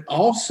 it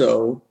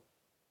also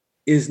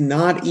is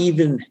not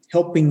even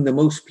helping the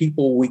most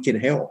people we can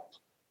help.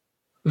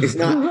 It's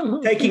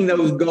not taking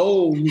those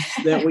goals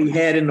that we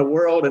had in the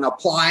world and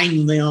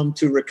applying them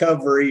to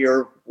recovery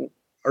or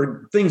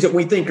things that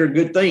we think are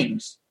good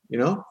things,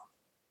 No,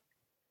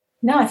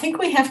 I think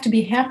we have to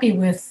be happy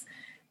with,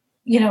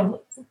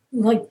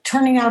 like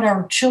turning out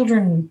our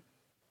children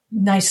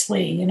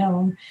nicely,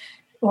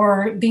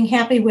 or being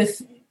happy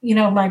with,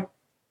 my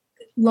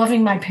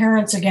loving my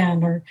parents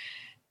again, or,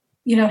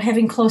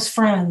 having close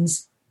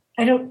friends.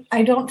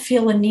 I don't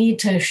feel a need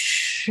to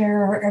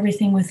share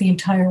everything with the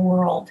entire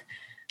world.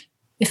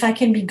 If I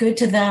can be good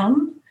to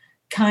them,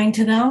 kind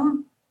to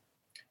them,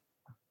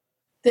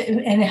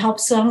 and it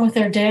helps them with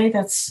their day,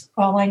 that's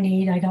all I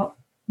need. I don't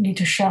need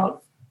to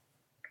shout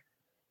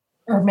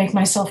or make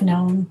myself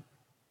known.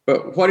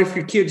 But what if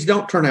your kids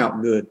don't turn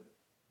out good?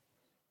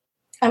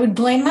 I would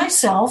blame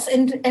myself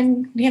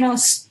and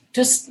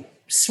just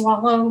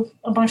swallow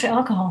a bunch of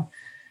alcohol.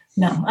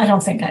 No, I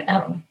don't think I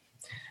don't know.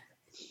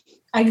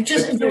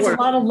 There's a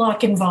lot of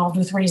luck involved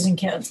with raising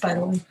kids, by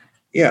the way.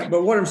 Yeah,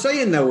 but what I'm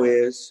saying, though,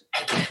 is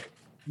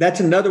that's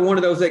another one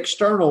of those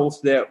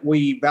externals that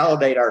we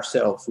validate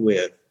ourselves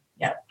with.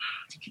 Yeah.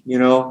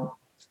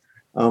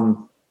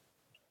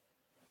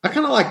 I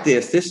kind of like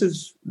this. This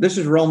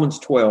is Romans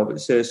 12. It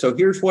says, so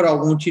here's what I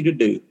want you to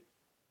do.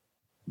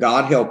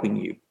 God helping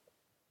you.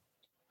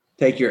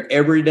 Take your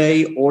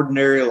everyday,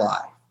 ordinary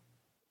life.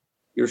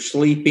 You're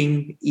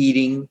sleeping,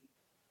 eating,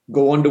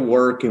 going to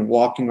work, and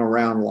walking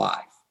around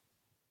life.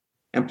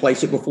 And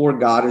place it before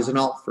God as an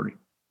offering.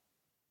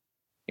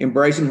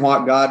 Embracing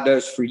what God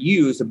does for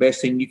you is the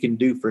best thing you can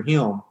do for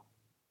Him.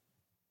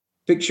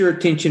 Fix your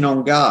attention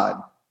on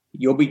God.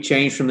 You'll be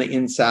changed from the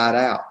inside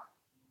out.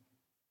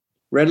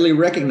 Readily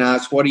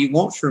recognize what He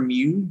wants from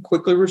you and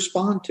quickly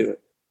respond to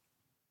it.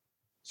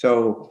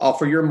 So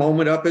offer your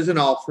moment up as an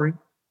offering.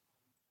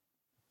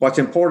 What's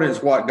important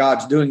is what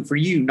God's doing for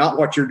you, not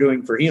what you're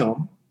doing for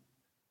Him.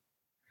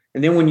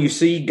 And then when you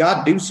see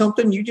God do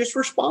something, you just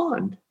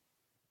respond.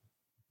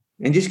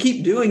 And just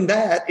keep doing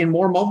that in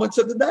more moments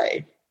of the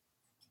day.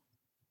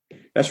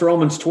 That's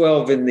Romans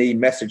 12 in the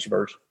Message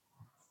version.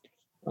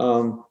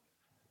 But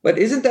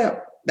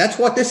that's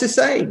what this is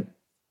saying.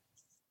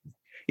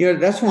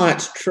 That's why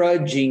it's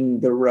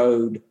trudging the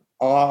road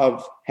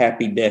of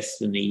happy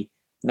destiny,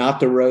 not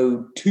the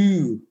road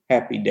to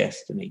happy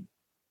destiny.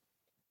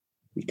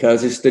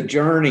 Because it's the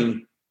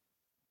journey.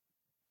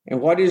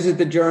 And what is it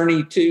the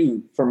journey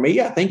to? For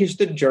me, I think it's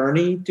the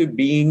journey to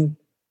being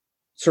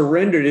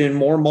surrendered in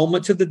more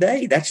moments of the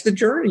day. That's the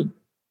journey.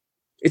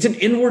 It's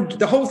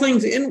the whole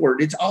thing's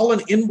inward. It's all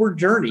an inward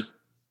journey.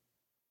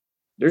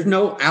 There's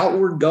no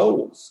outward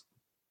goals.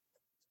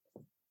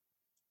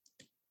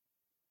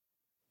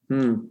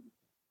 You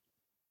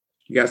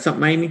got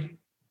something, Amy?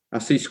 I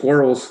see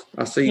squirrels.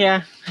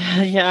 Yeah.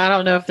 I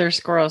don't know if they're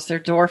squirrels. They're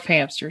dwarf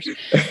hamsters.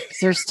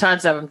 There's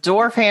tons of them.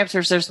 Dwarf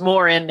hamsters, there's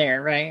more in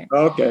there, right?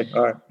 Okay.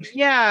 All right.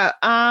 Yeah.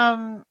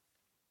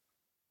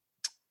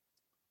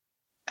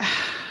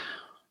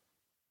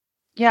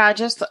 Yeah, I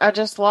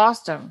just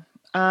lost them.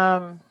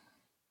 I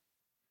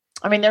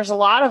mean, there's a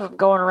lot of them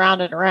going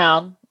around and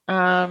around.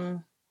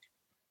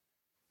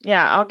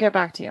 Yeah, I'll get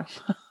back to you.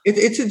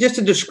 It's just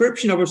a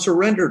description of a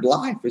surrendered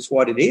life is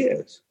what it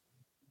is.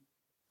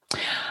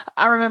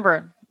 I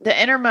remember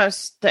the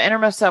innermost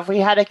self. We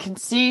had to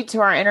concede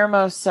to our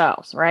innermost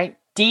selves, right?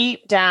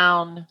 Deep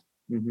down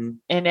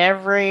in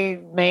every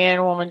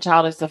man, woman,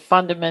 child is the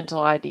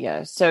fundamental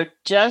idea. So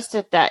just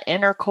at that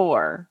inner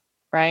core,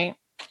 right,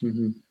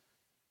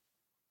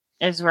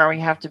 is where we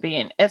have to be.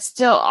 And it's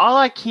still, all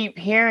I keep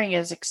hearing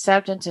is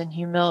acceptance and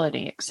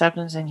humility,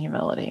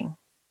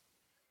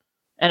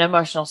 and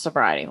emotional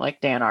sobriety, like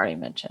Dan already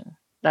mentioned.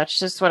 That's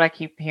just what I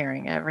keep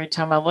hearing every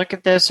time I look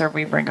at this, or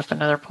we bring up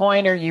another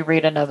point, or you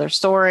read another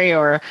story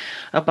or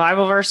a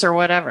Bible verse or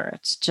whatever.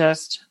 It's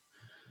just,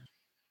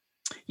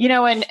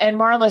 and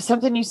Marla,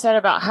 something you said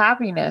about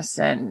happiness,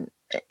 and,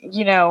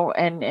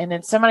 and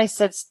then somebody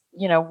said,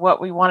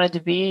 what we wanted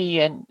to be,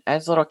 and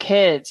as little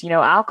kids,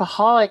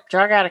 alcoholic,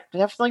 drug addict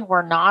definitely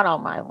were not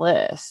on my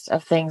list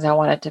of things I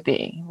wanted to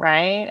be.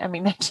 Right. I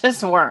mean, they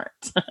just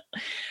weren't.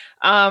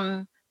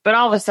 But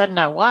all of a sudden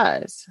I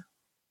was.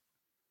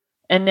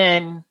 And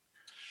then,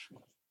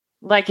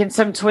 like in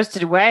some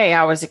twisted way,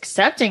 I was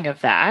accepting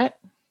of that.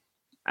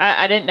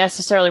 I didn't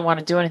necessarily want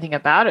to do anything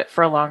about it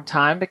for a long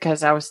time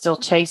because I was still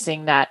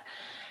chasing that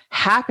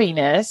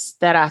happiness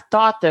that I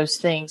thought those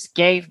things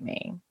gave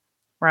me,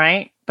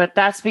 right? But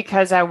that's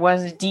because I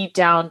wasn't deep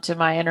down to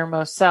my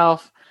innermost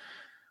self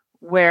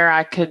where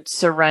I could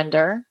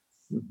surrender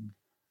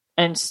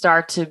and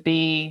start to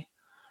be,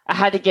 I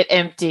had to get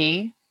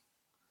empty.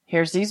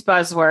 Here's these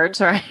buzzwords,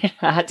 right?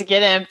 I had to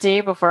get empty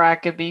before I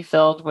could be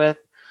filled with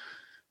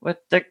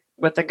the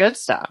good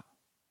stuff.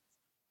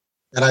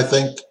 And I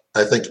think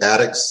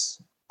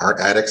aren't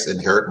addicts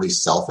inherently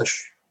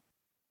selfish?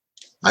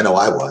 I know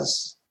I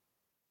was.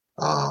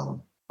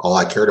 All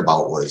I cared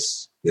about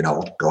was,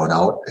 going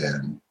out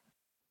and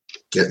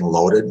getting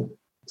loaded,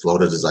 as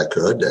loaded as I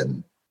could,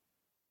 and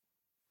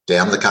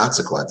damn the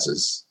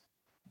consequences.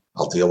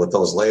 I'll deal with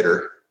those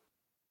later.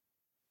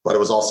 But it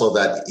was also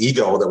that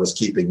ego that was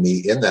keeping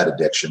me in that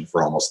addiction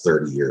for almost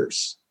 30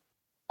 years.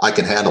 I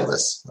can handle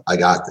this. I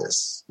got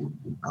this.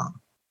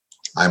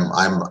 I'm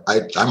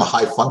a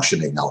high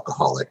functioning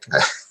alcoholic.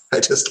 I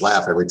just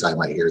laugh every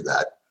time I hear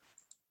that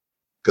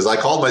because I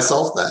called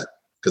myself that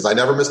because I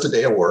never missed a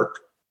day of work.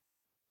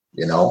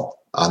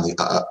 On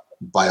the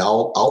by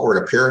all outward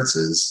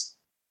appearances,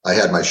 I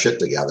had my shit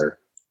together,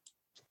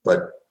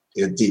 but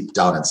deep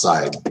down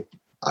inside,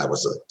 I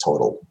was a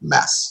total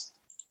mess.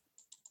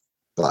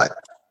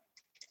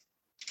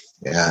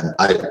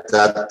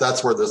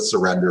 That's where the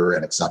surrender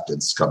and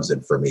acceptance comes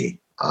in for me.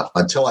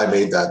 Until I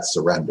made that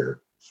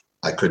surrender,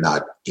 I could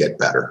not get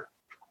better.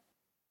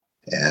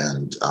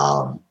 And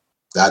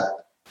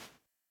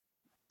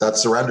that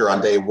surrender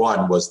on day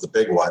one was the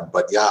big one.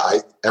 But yeah,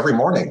 every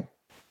morning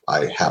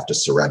I have to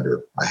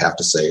surrender. I have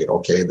to say,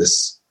 okay,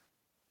 this,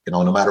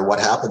 no matter what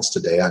happens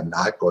today, I'm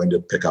not going to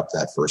pick up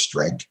that first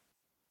drink,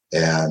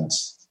 and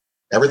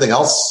everything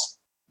else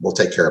will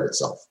take care of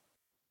itself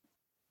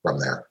from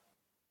there.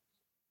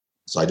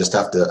 So I just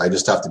have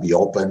to be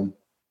open.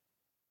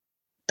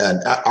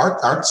 And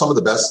aren't some of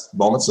the best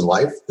moments in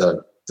life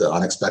the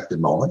unexpected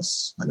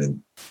moments? I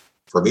mean,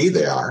 for me,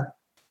 they are.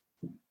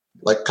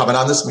 Like coming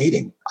on this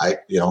meeting, I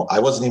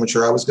wasn't even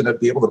sure I was going to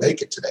be able to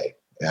make it today,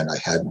 and I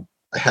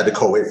had to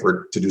go away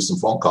to do some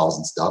phone calls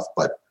and stuff,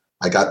 but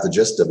I got the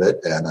gist of it,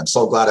 and I'm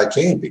so glad I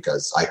came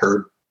because I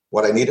heard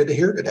what I needed to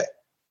hear today.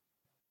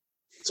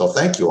 So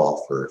thank you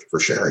all for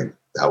sharing.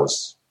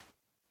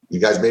 You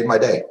guys made my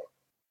day.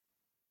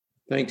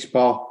 Thanks,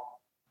 Paul.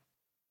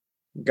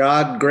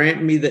 God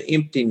grant me the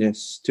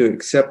emptiness to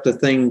accept the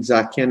things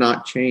I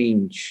cannot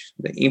change,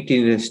 the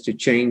emptiness to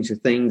change the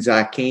things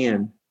I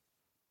can,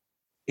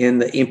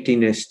 and the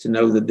emptiness to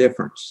know the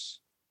difference.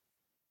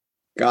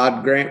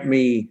 God grant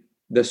me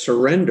the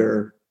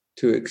surrender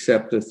to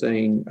accept the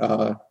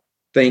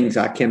things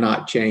I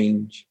cannot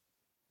change,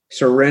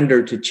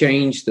 surrender to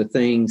change the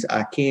things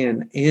I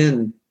can,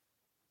 and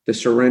the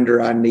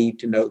surrender I need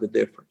to know the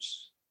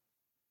difference.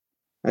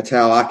 That's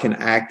how I can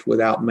act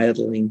without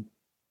meddling,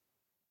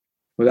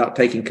 without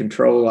taking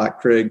control, like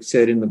Craig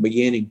said in the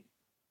beginning.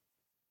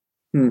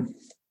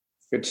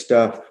 Good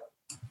stuff.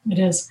 It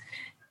is.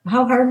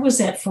 How hard was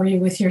that for you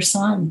with your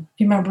son?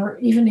 You remember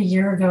even a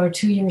year ago or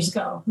 2 years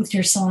ago with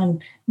your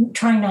son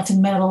trying not to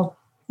meddle?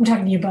 I'm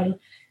talking to you, buddy.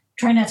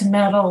 Trying not to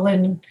meddle,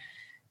 and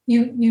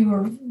you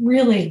were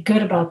really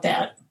good about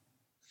that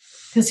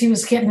because he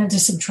was getting into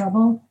some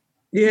trouble.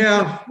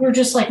 Yeah. We're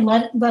just like,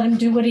 let him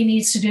do what he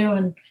needs to do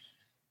and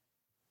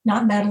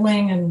not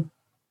meddling.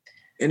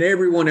 And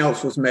everyone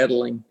else was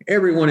meddling.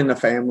 Everyone in the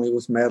family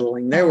was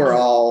meddling. They were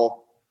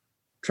all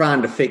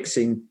trying to fix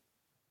him.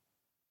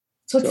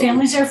 That's what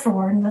families are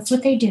for, and that's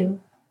what they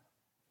do.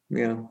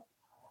 Yeah.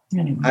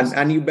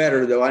 I knew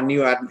better, though. I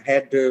knew I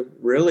had to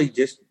really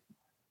just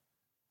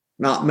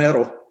not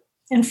meddle.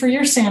 And for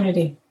your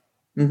sanity.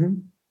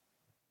 Mm-hmm.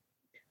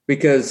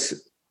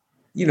 Because,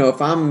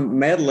 if I'm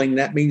meddling,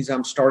 that means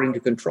I'm starting to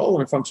control.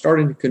 And if I'm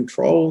starting to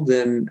control,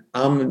 then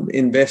I'm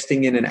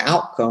investing in an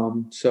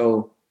outcome.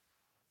 So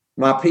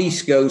my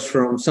peace goes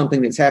from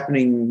something that's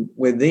happening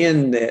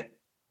within that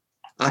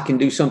I can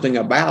do something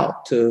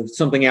about to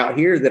something out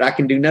here that I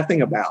can do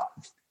nothing about.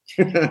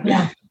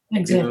 Yeah,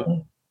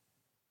 exactly.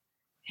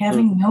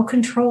 Having no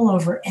control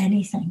over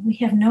anything. We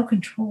have no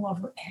control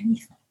over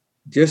anything.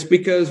 Just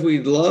because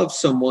we love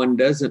someone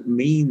doesn't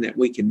mean that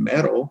we can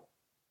meddle.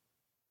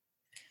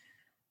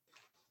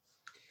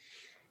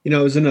 I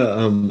was in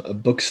a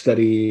book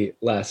study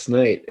last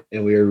night,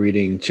 and we were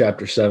reading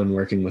chapter 7,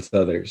 Working with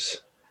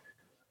Others.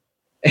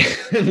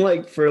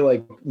 And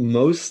for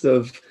most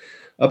of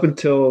up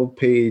until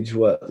page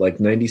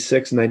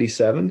 96,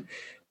 97,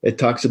 it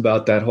talks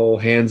about that whole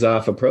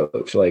hands-off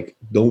approach. Like,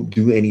 don't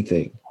do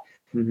anything.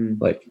 Mm-hmm.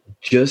 Like,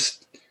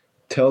 just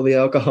tell the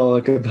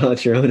alcoholic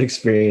about your own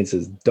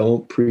experiences.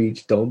 Don't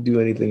preach. Don't do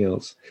anything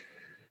else.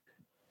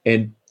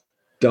 And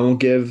don't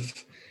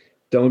give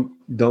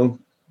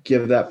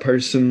that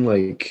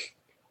person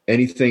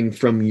anything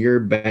from your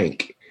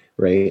bank,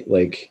 right?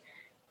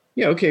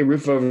 Okay,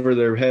 roof over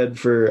their head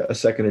for a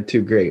second or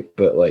two, great.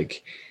 But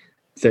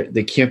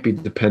they can't be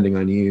depending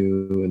on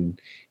you, and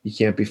you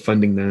can't be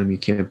funding them. You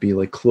can't be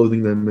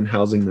clothing them and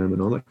housing them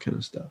and all that kind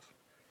of stuff.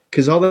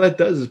 Because all that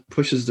does is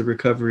pushes the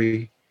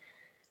recovery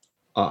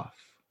off.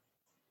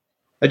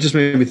 That just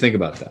made me think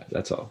about that.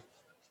 That's all.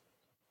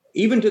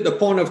 Even to the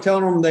point of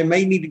telling them they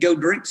may need to go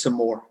drink some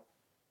more.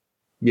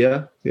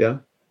 Yeah.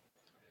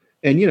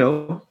 And,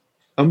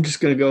 I'm just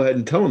going to go ahead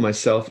and tell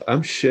myself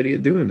I'm shitty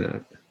at doing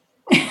that.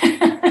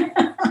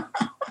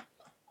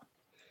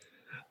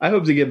 I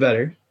hope to get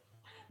better.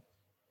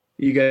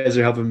 You guys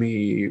are helping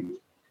me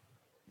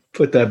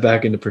put that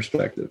back into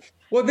perspective.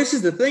 Well, this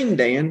is the thing,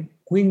 Dan.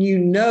 When you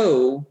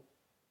know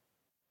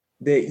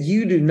that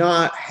you do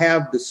not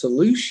have the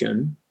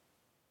solution,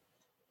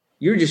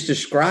 you're just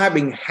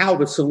describing how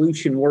the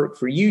solution worked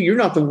for you. You're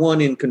not the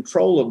one in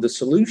control of the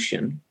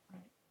solution.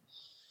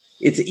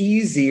 It's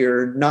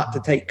easier not to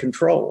take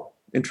control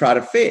and try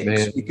to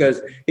fix.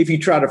 Because if you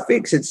try to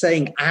fix it,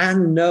 saying, I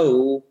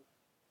know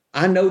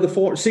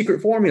the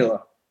secret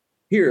formula.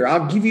 Here,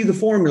 I'll give you the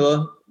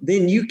formula.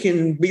 Then you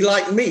can be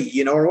like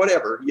me, or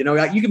whatever.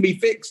 You can be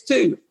fixed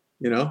too,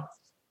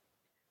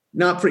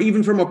 Not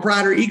even from a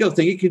pride or ego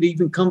thing. It could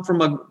even come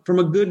from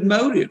a good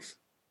motive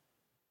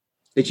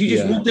that you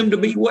just want them to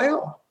be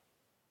well.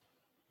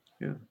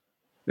 Yeah.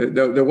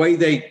 The way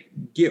they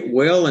get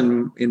well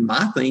in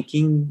my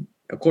thinking,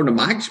 according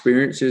to my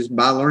experience, is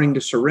by learning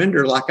to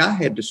surrender like I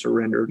had to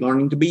surrender,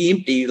 learning to be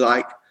empty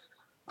like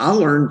I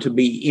learned to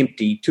be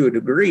empty to a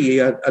degree,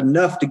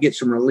 enough to get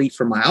some relief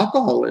from my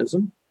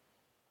alcoholism.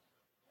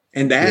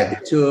 And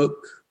that took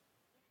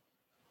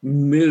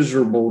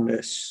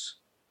miserableness,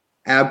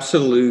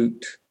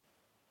 absolute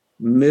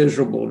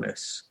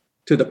miserableness,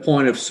 to the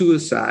point of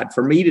suicide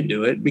for me to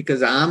do it,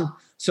 because I'm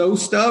so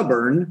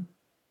stubborn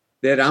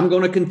that I'm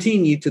going to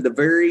continue to the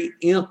very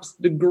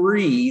nth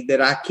degree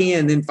that I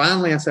can. Then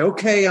finally I say,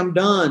 okay, I'm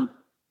done.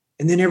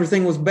 And then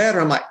everything was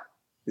better. I'm like,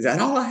 is that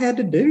all I had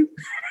to do?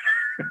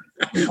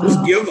 Was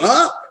give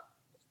up?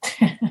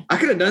 I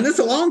could have done this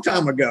a long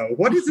time ago.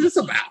 What is this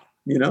about?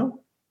 Yeah,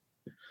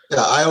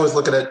 I always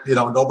look at it,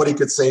 nobody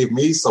could save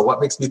me. So what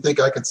makes me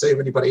think I could save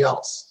anybody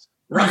else?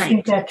 Right. I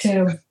think that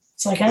too.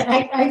 It's like,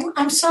 I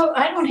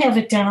don't have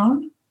it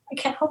down.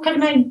 How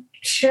can I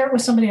share it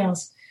with somebody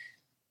else?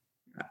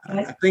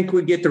 I think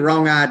we get the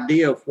wrong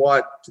idea of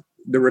what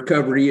the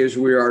recovery is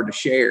we are to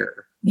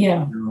share.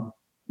 Yeah.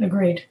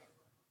 Agreed.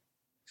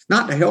 It's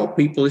not to help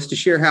people. It's to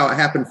share how it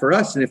happened for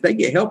us. And if they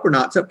get help or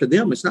not, it's up to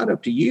them. It's not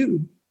up to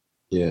you.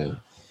 Yeah.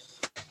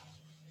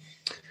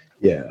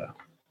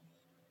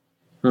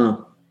 Huh.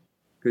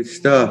 Good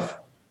stuff.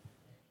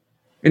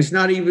 And it's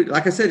not even,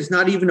 like I said, it's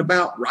not even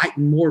about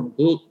writing more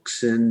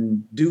books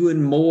and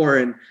doing more.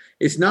 And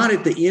it's not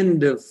at the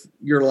end of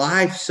your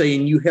life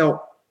saying you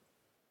help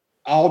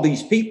all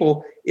these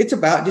people. It's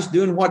about just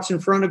doing what's in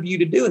front of you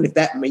to do. And if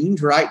that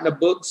means writing a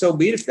book, so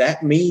be it. If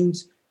that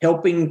means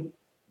helping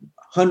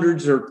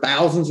hundreds or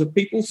thousands of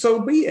people, so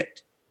be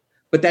it.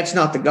 But that's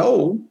not the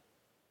goal.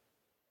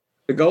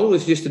 The goal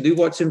is just to do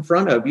what's in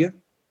front of you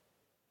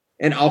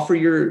and offer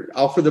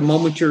the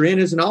moment you're in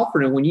as an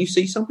offering. And when you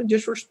see something,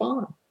 just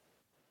respond.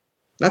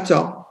 That's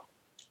all.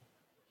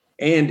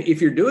 And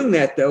if you're doing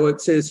that, though, it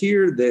says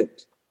here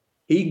that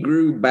he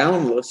grew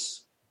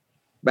boundlessly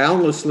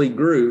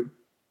grew.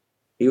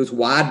 He was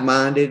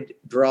wide-minded,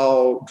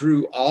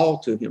 drew all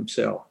to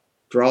himself,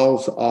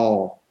 draws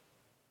all.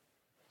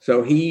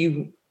 So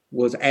he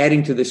was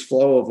adding to this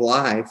flow of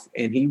life,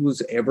 and he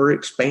was ever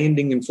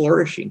expanding and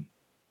flourishing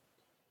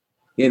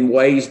in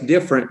ways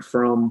different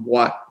from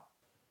what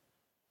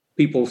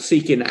people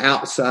seeking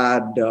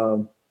outside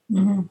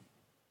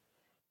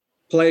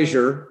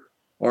pleasure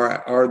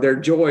or their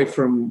joy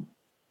from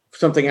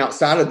something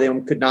outside of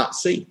them could not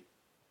see.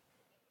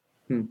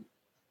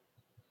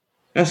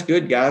 That's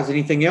good, guys.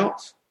 Anything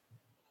else?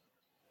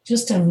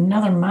 Just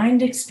another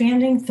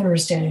mind-expanding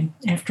Thursday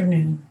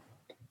afternoon.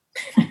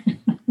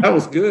 That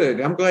was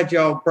good. I'm glad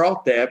y'all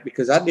brought that,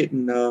 because I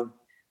didn't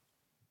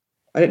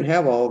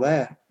have all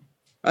that.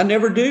 I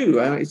never do.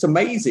 It's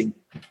amazing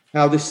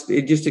how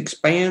it just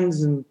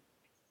expands. And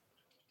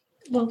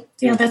well,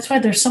 yeah, that's why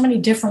there's so many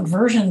different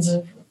versions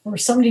of or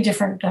so many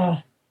different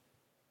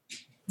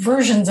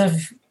versions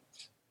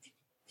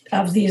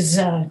of these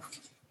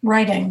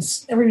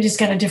writings. Everybody's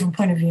got a different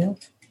point of view.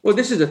 Well,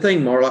 this is the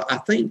thing, Marla. I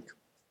think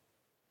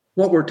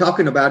what we're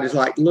talking about is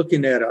like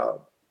looking at a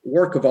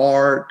work of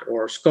art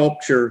or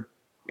sculpture,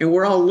 and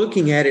we're all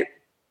looking at it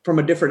from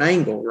a different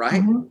angle,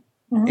 right?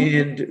 Mm-hmm. Mm-hmm.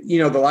 And, you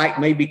know, the light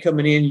may be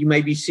coming in, you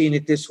may be seeing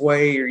it this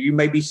way, or you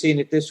may be seeing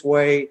it this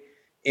way.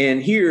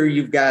 And here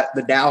you've got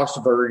the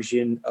Taoist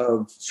version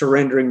of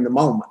surrendering the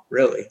moment,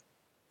 really,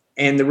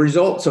 and the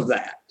results of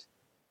that.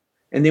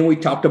 And then we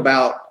talked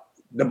about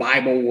the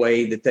Bible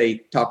way that they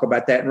talk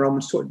about that in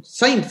Romans 12.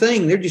 Same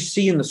thing. They're just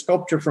seeing the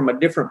sculpture from a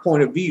different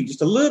point of view,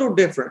 just a little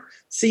different,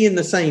 seeing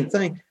the same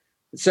thing.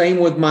 Same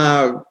with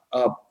my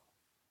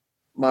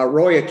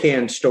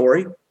Royakan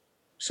story.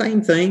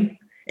 Same thing.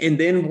 And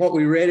then what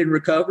we read in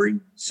recovery,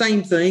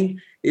 same thing.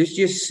 It's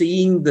just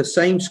seeing the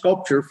same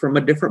sculpture from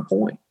a different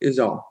point is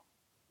all.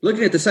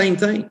 Looking at the same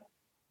thing.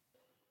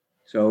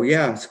 So,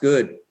 yeah, it's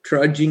good.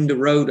 Trudging the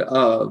road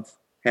of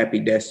happy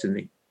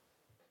destiny.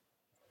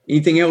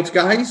 Anything else,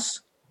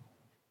 guys?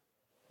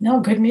 No,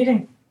 good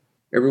meeting.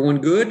 Everyone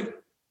good?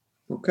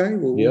 Okay.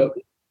 Well, yep.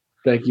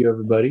 Thank you,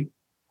 everybody.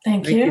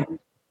 Thank you.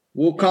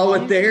 We'll call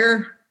it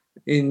there,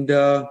 and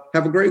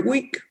have a great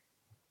week.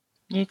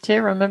 You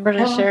too. Remember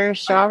to share your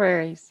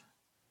strawberries.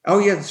 Oh,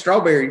 yeah, the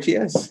strawberries,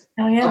 yes.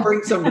 Oh, yeah. I'll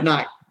bring some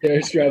tonight.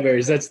 Yeah,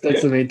 strawberries. That's the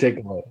main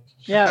takeaway.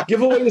 Yeah.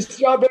 Give away the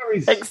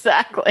strawberries.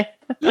 Exactly.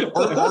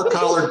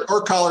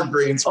 or collard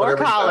greens. Or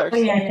collards.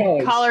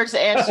 Yeah. Collards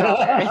and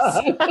strawberries.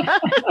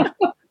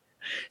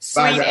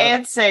 Sweet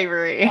and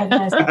savory.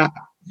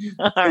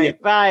 All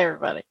right. Bye,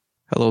 everybody.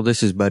 Hello,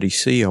 this is Buddy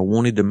C. I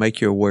wanted to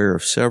make you aware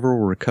of several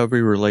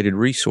recovery-related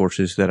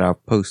resources that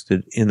I've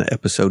posted in the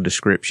episode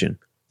description.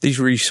 These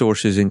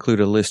resources include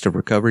a list of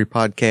recovery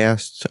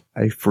podcasts,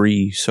 a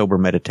free sober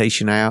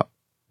meditation app,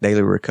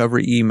 daily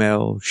recovery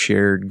email,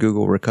 shared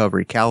Google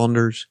recovery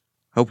calendars.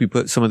 Hope you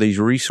put some of these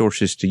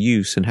resources to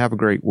use and have a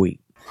great week.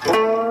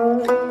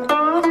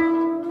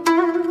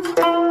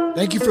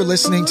 Thank you for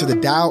listening to the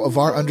Tao of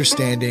Our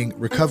Understanding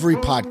Recovery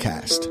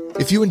Podcast.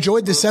 If you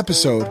enjoyed this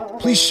episode,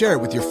 please share it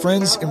with your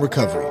friends in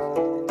recovery.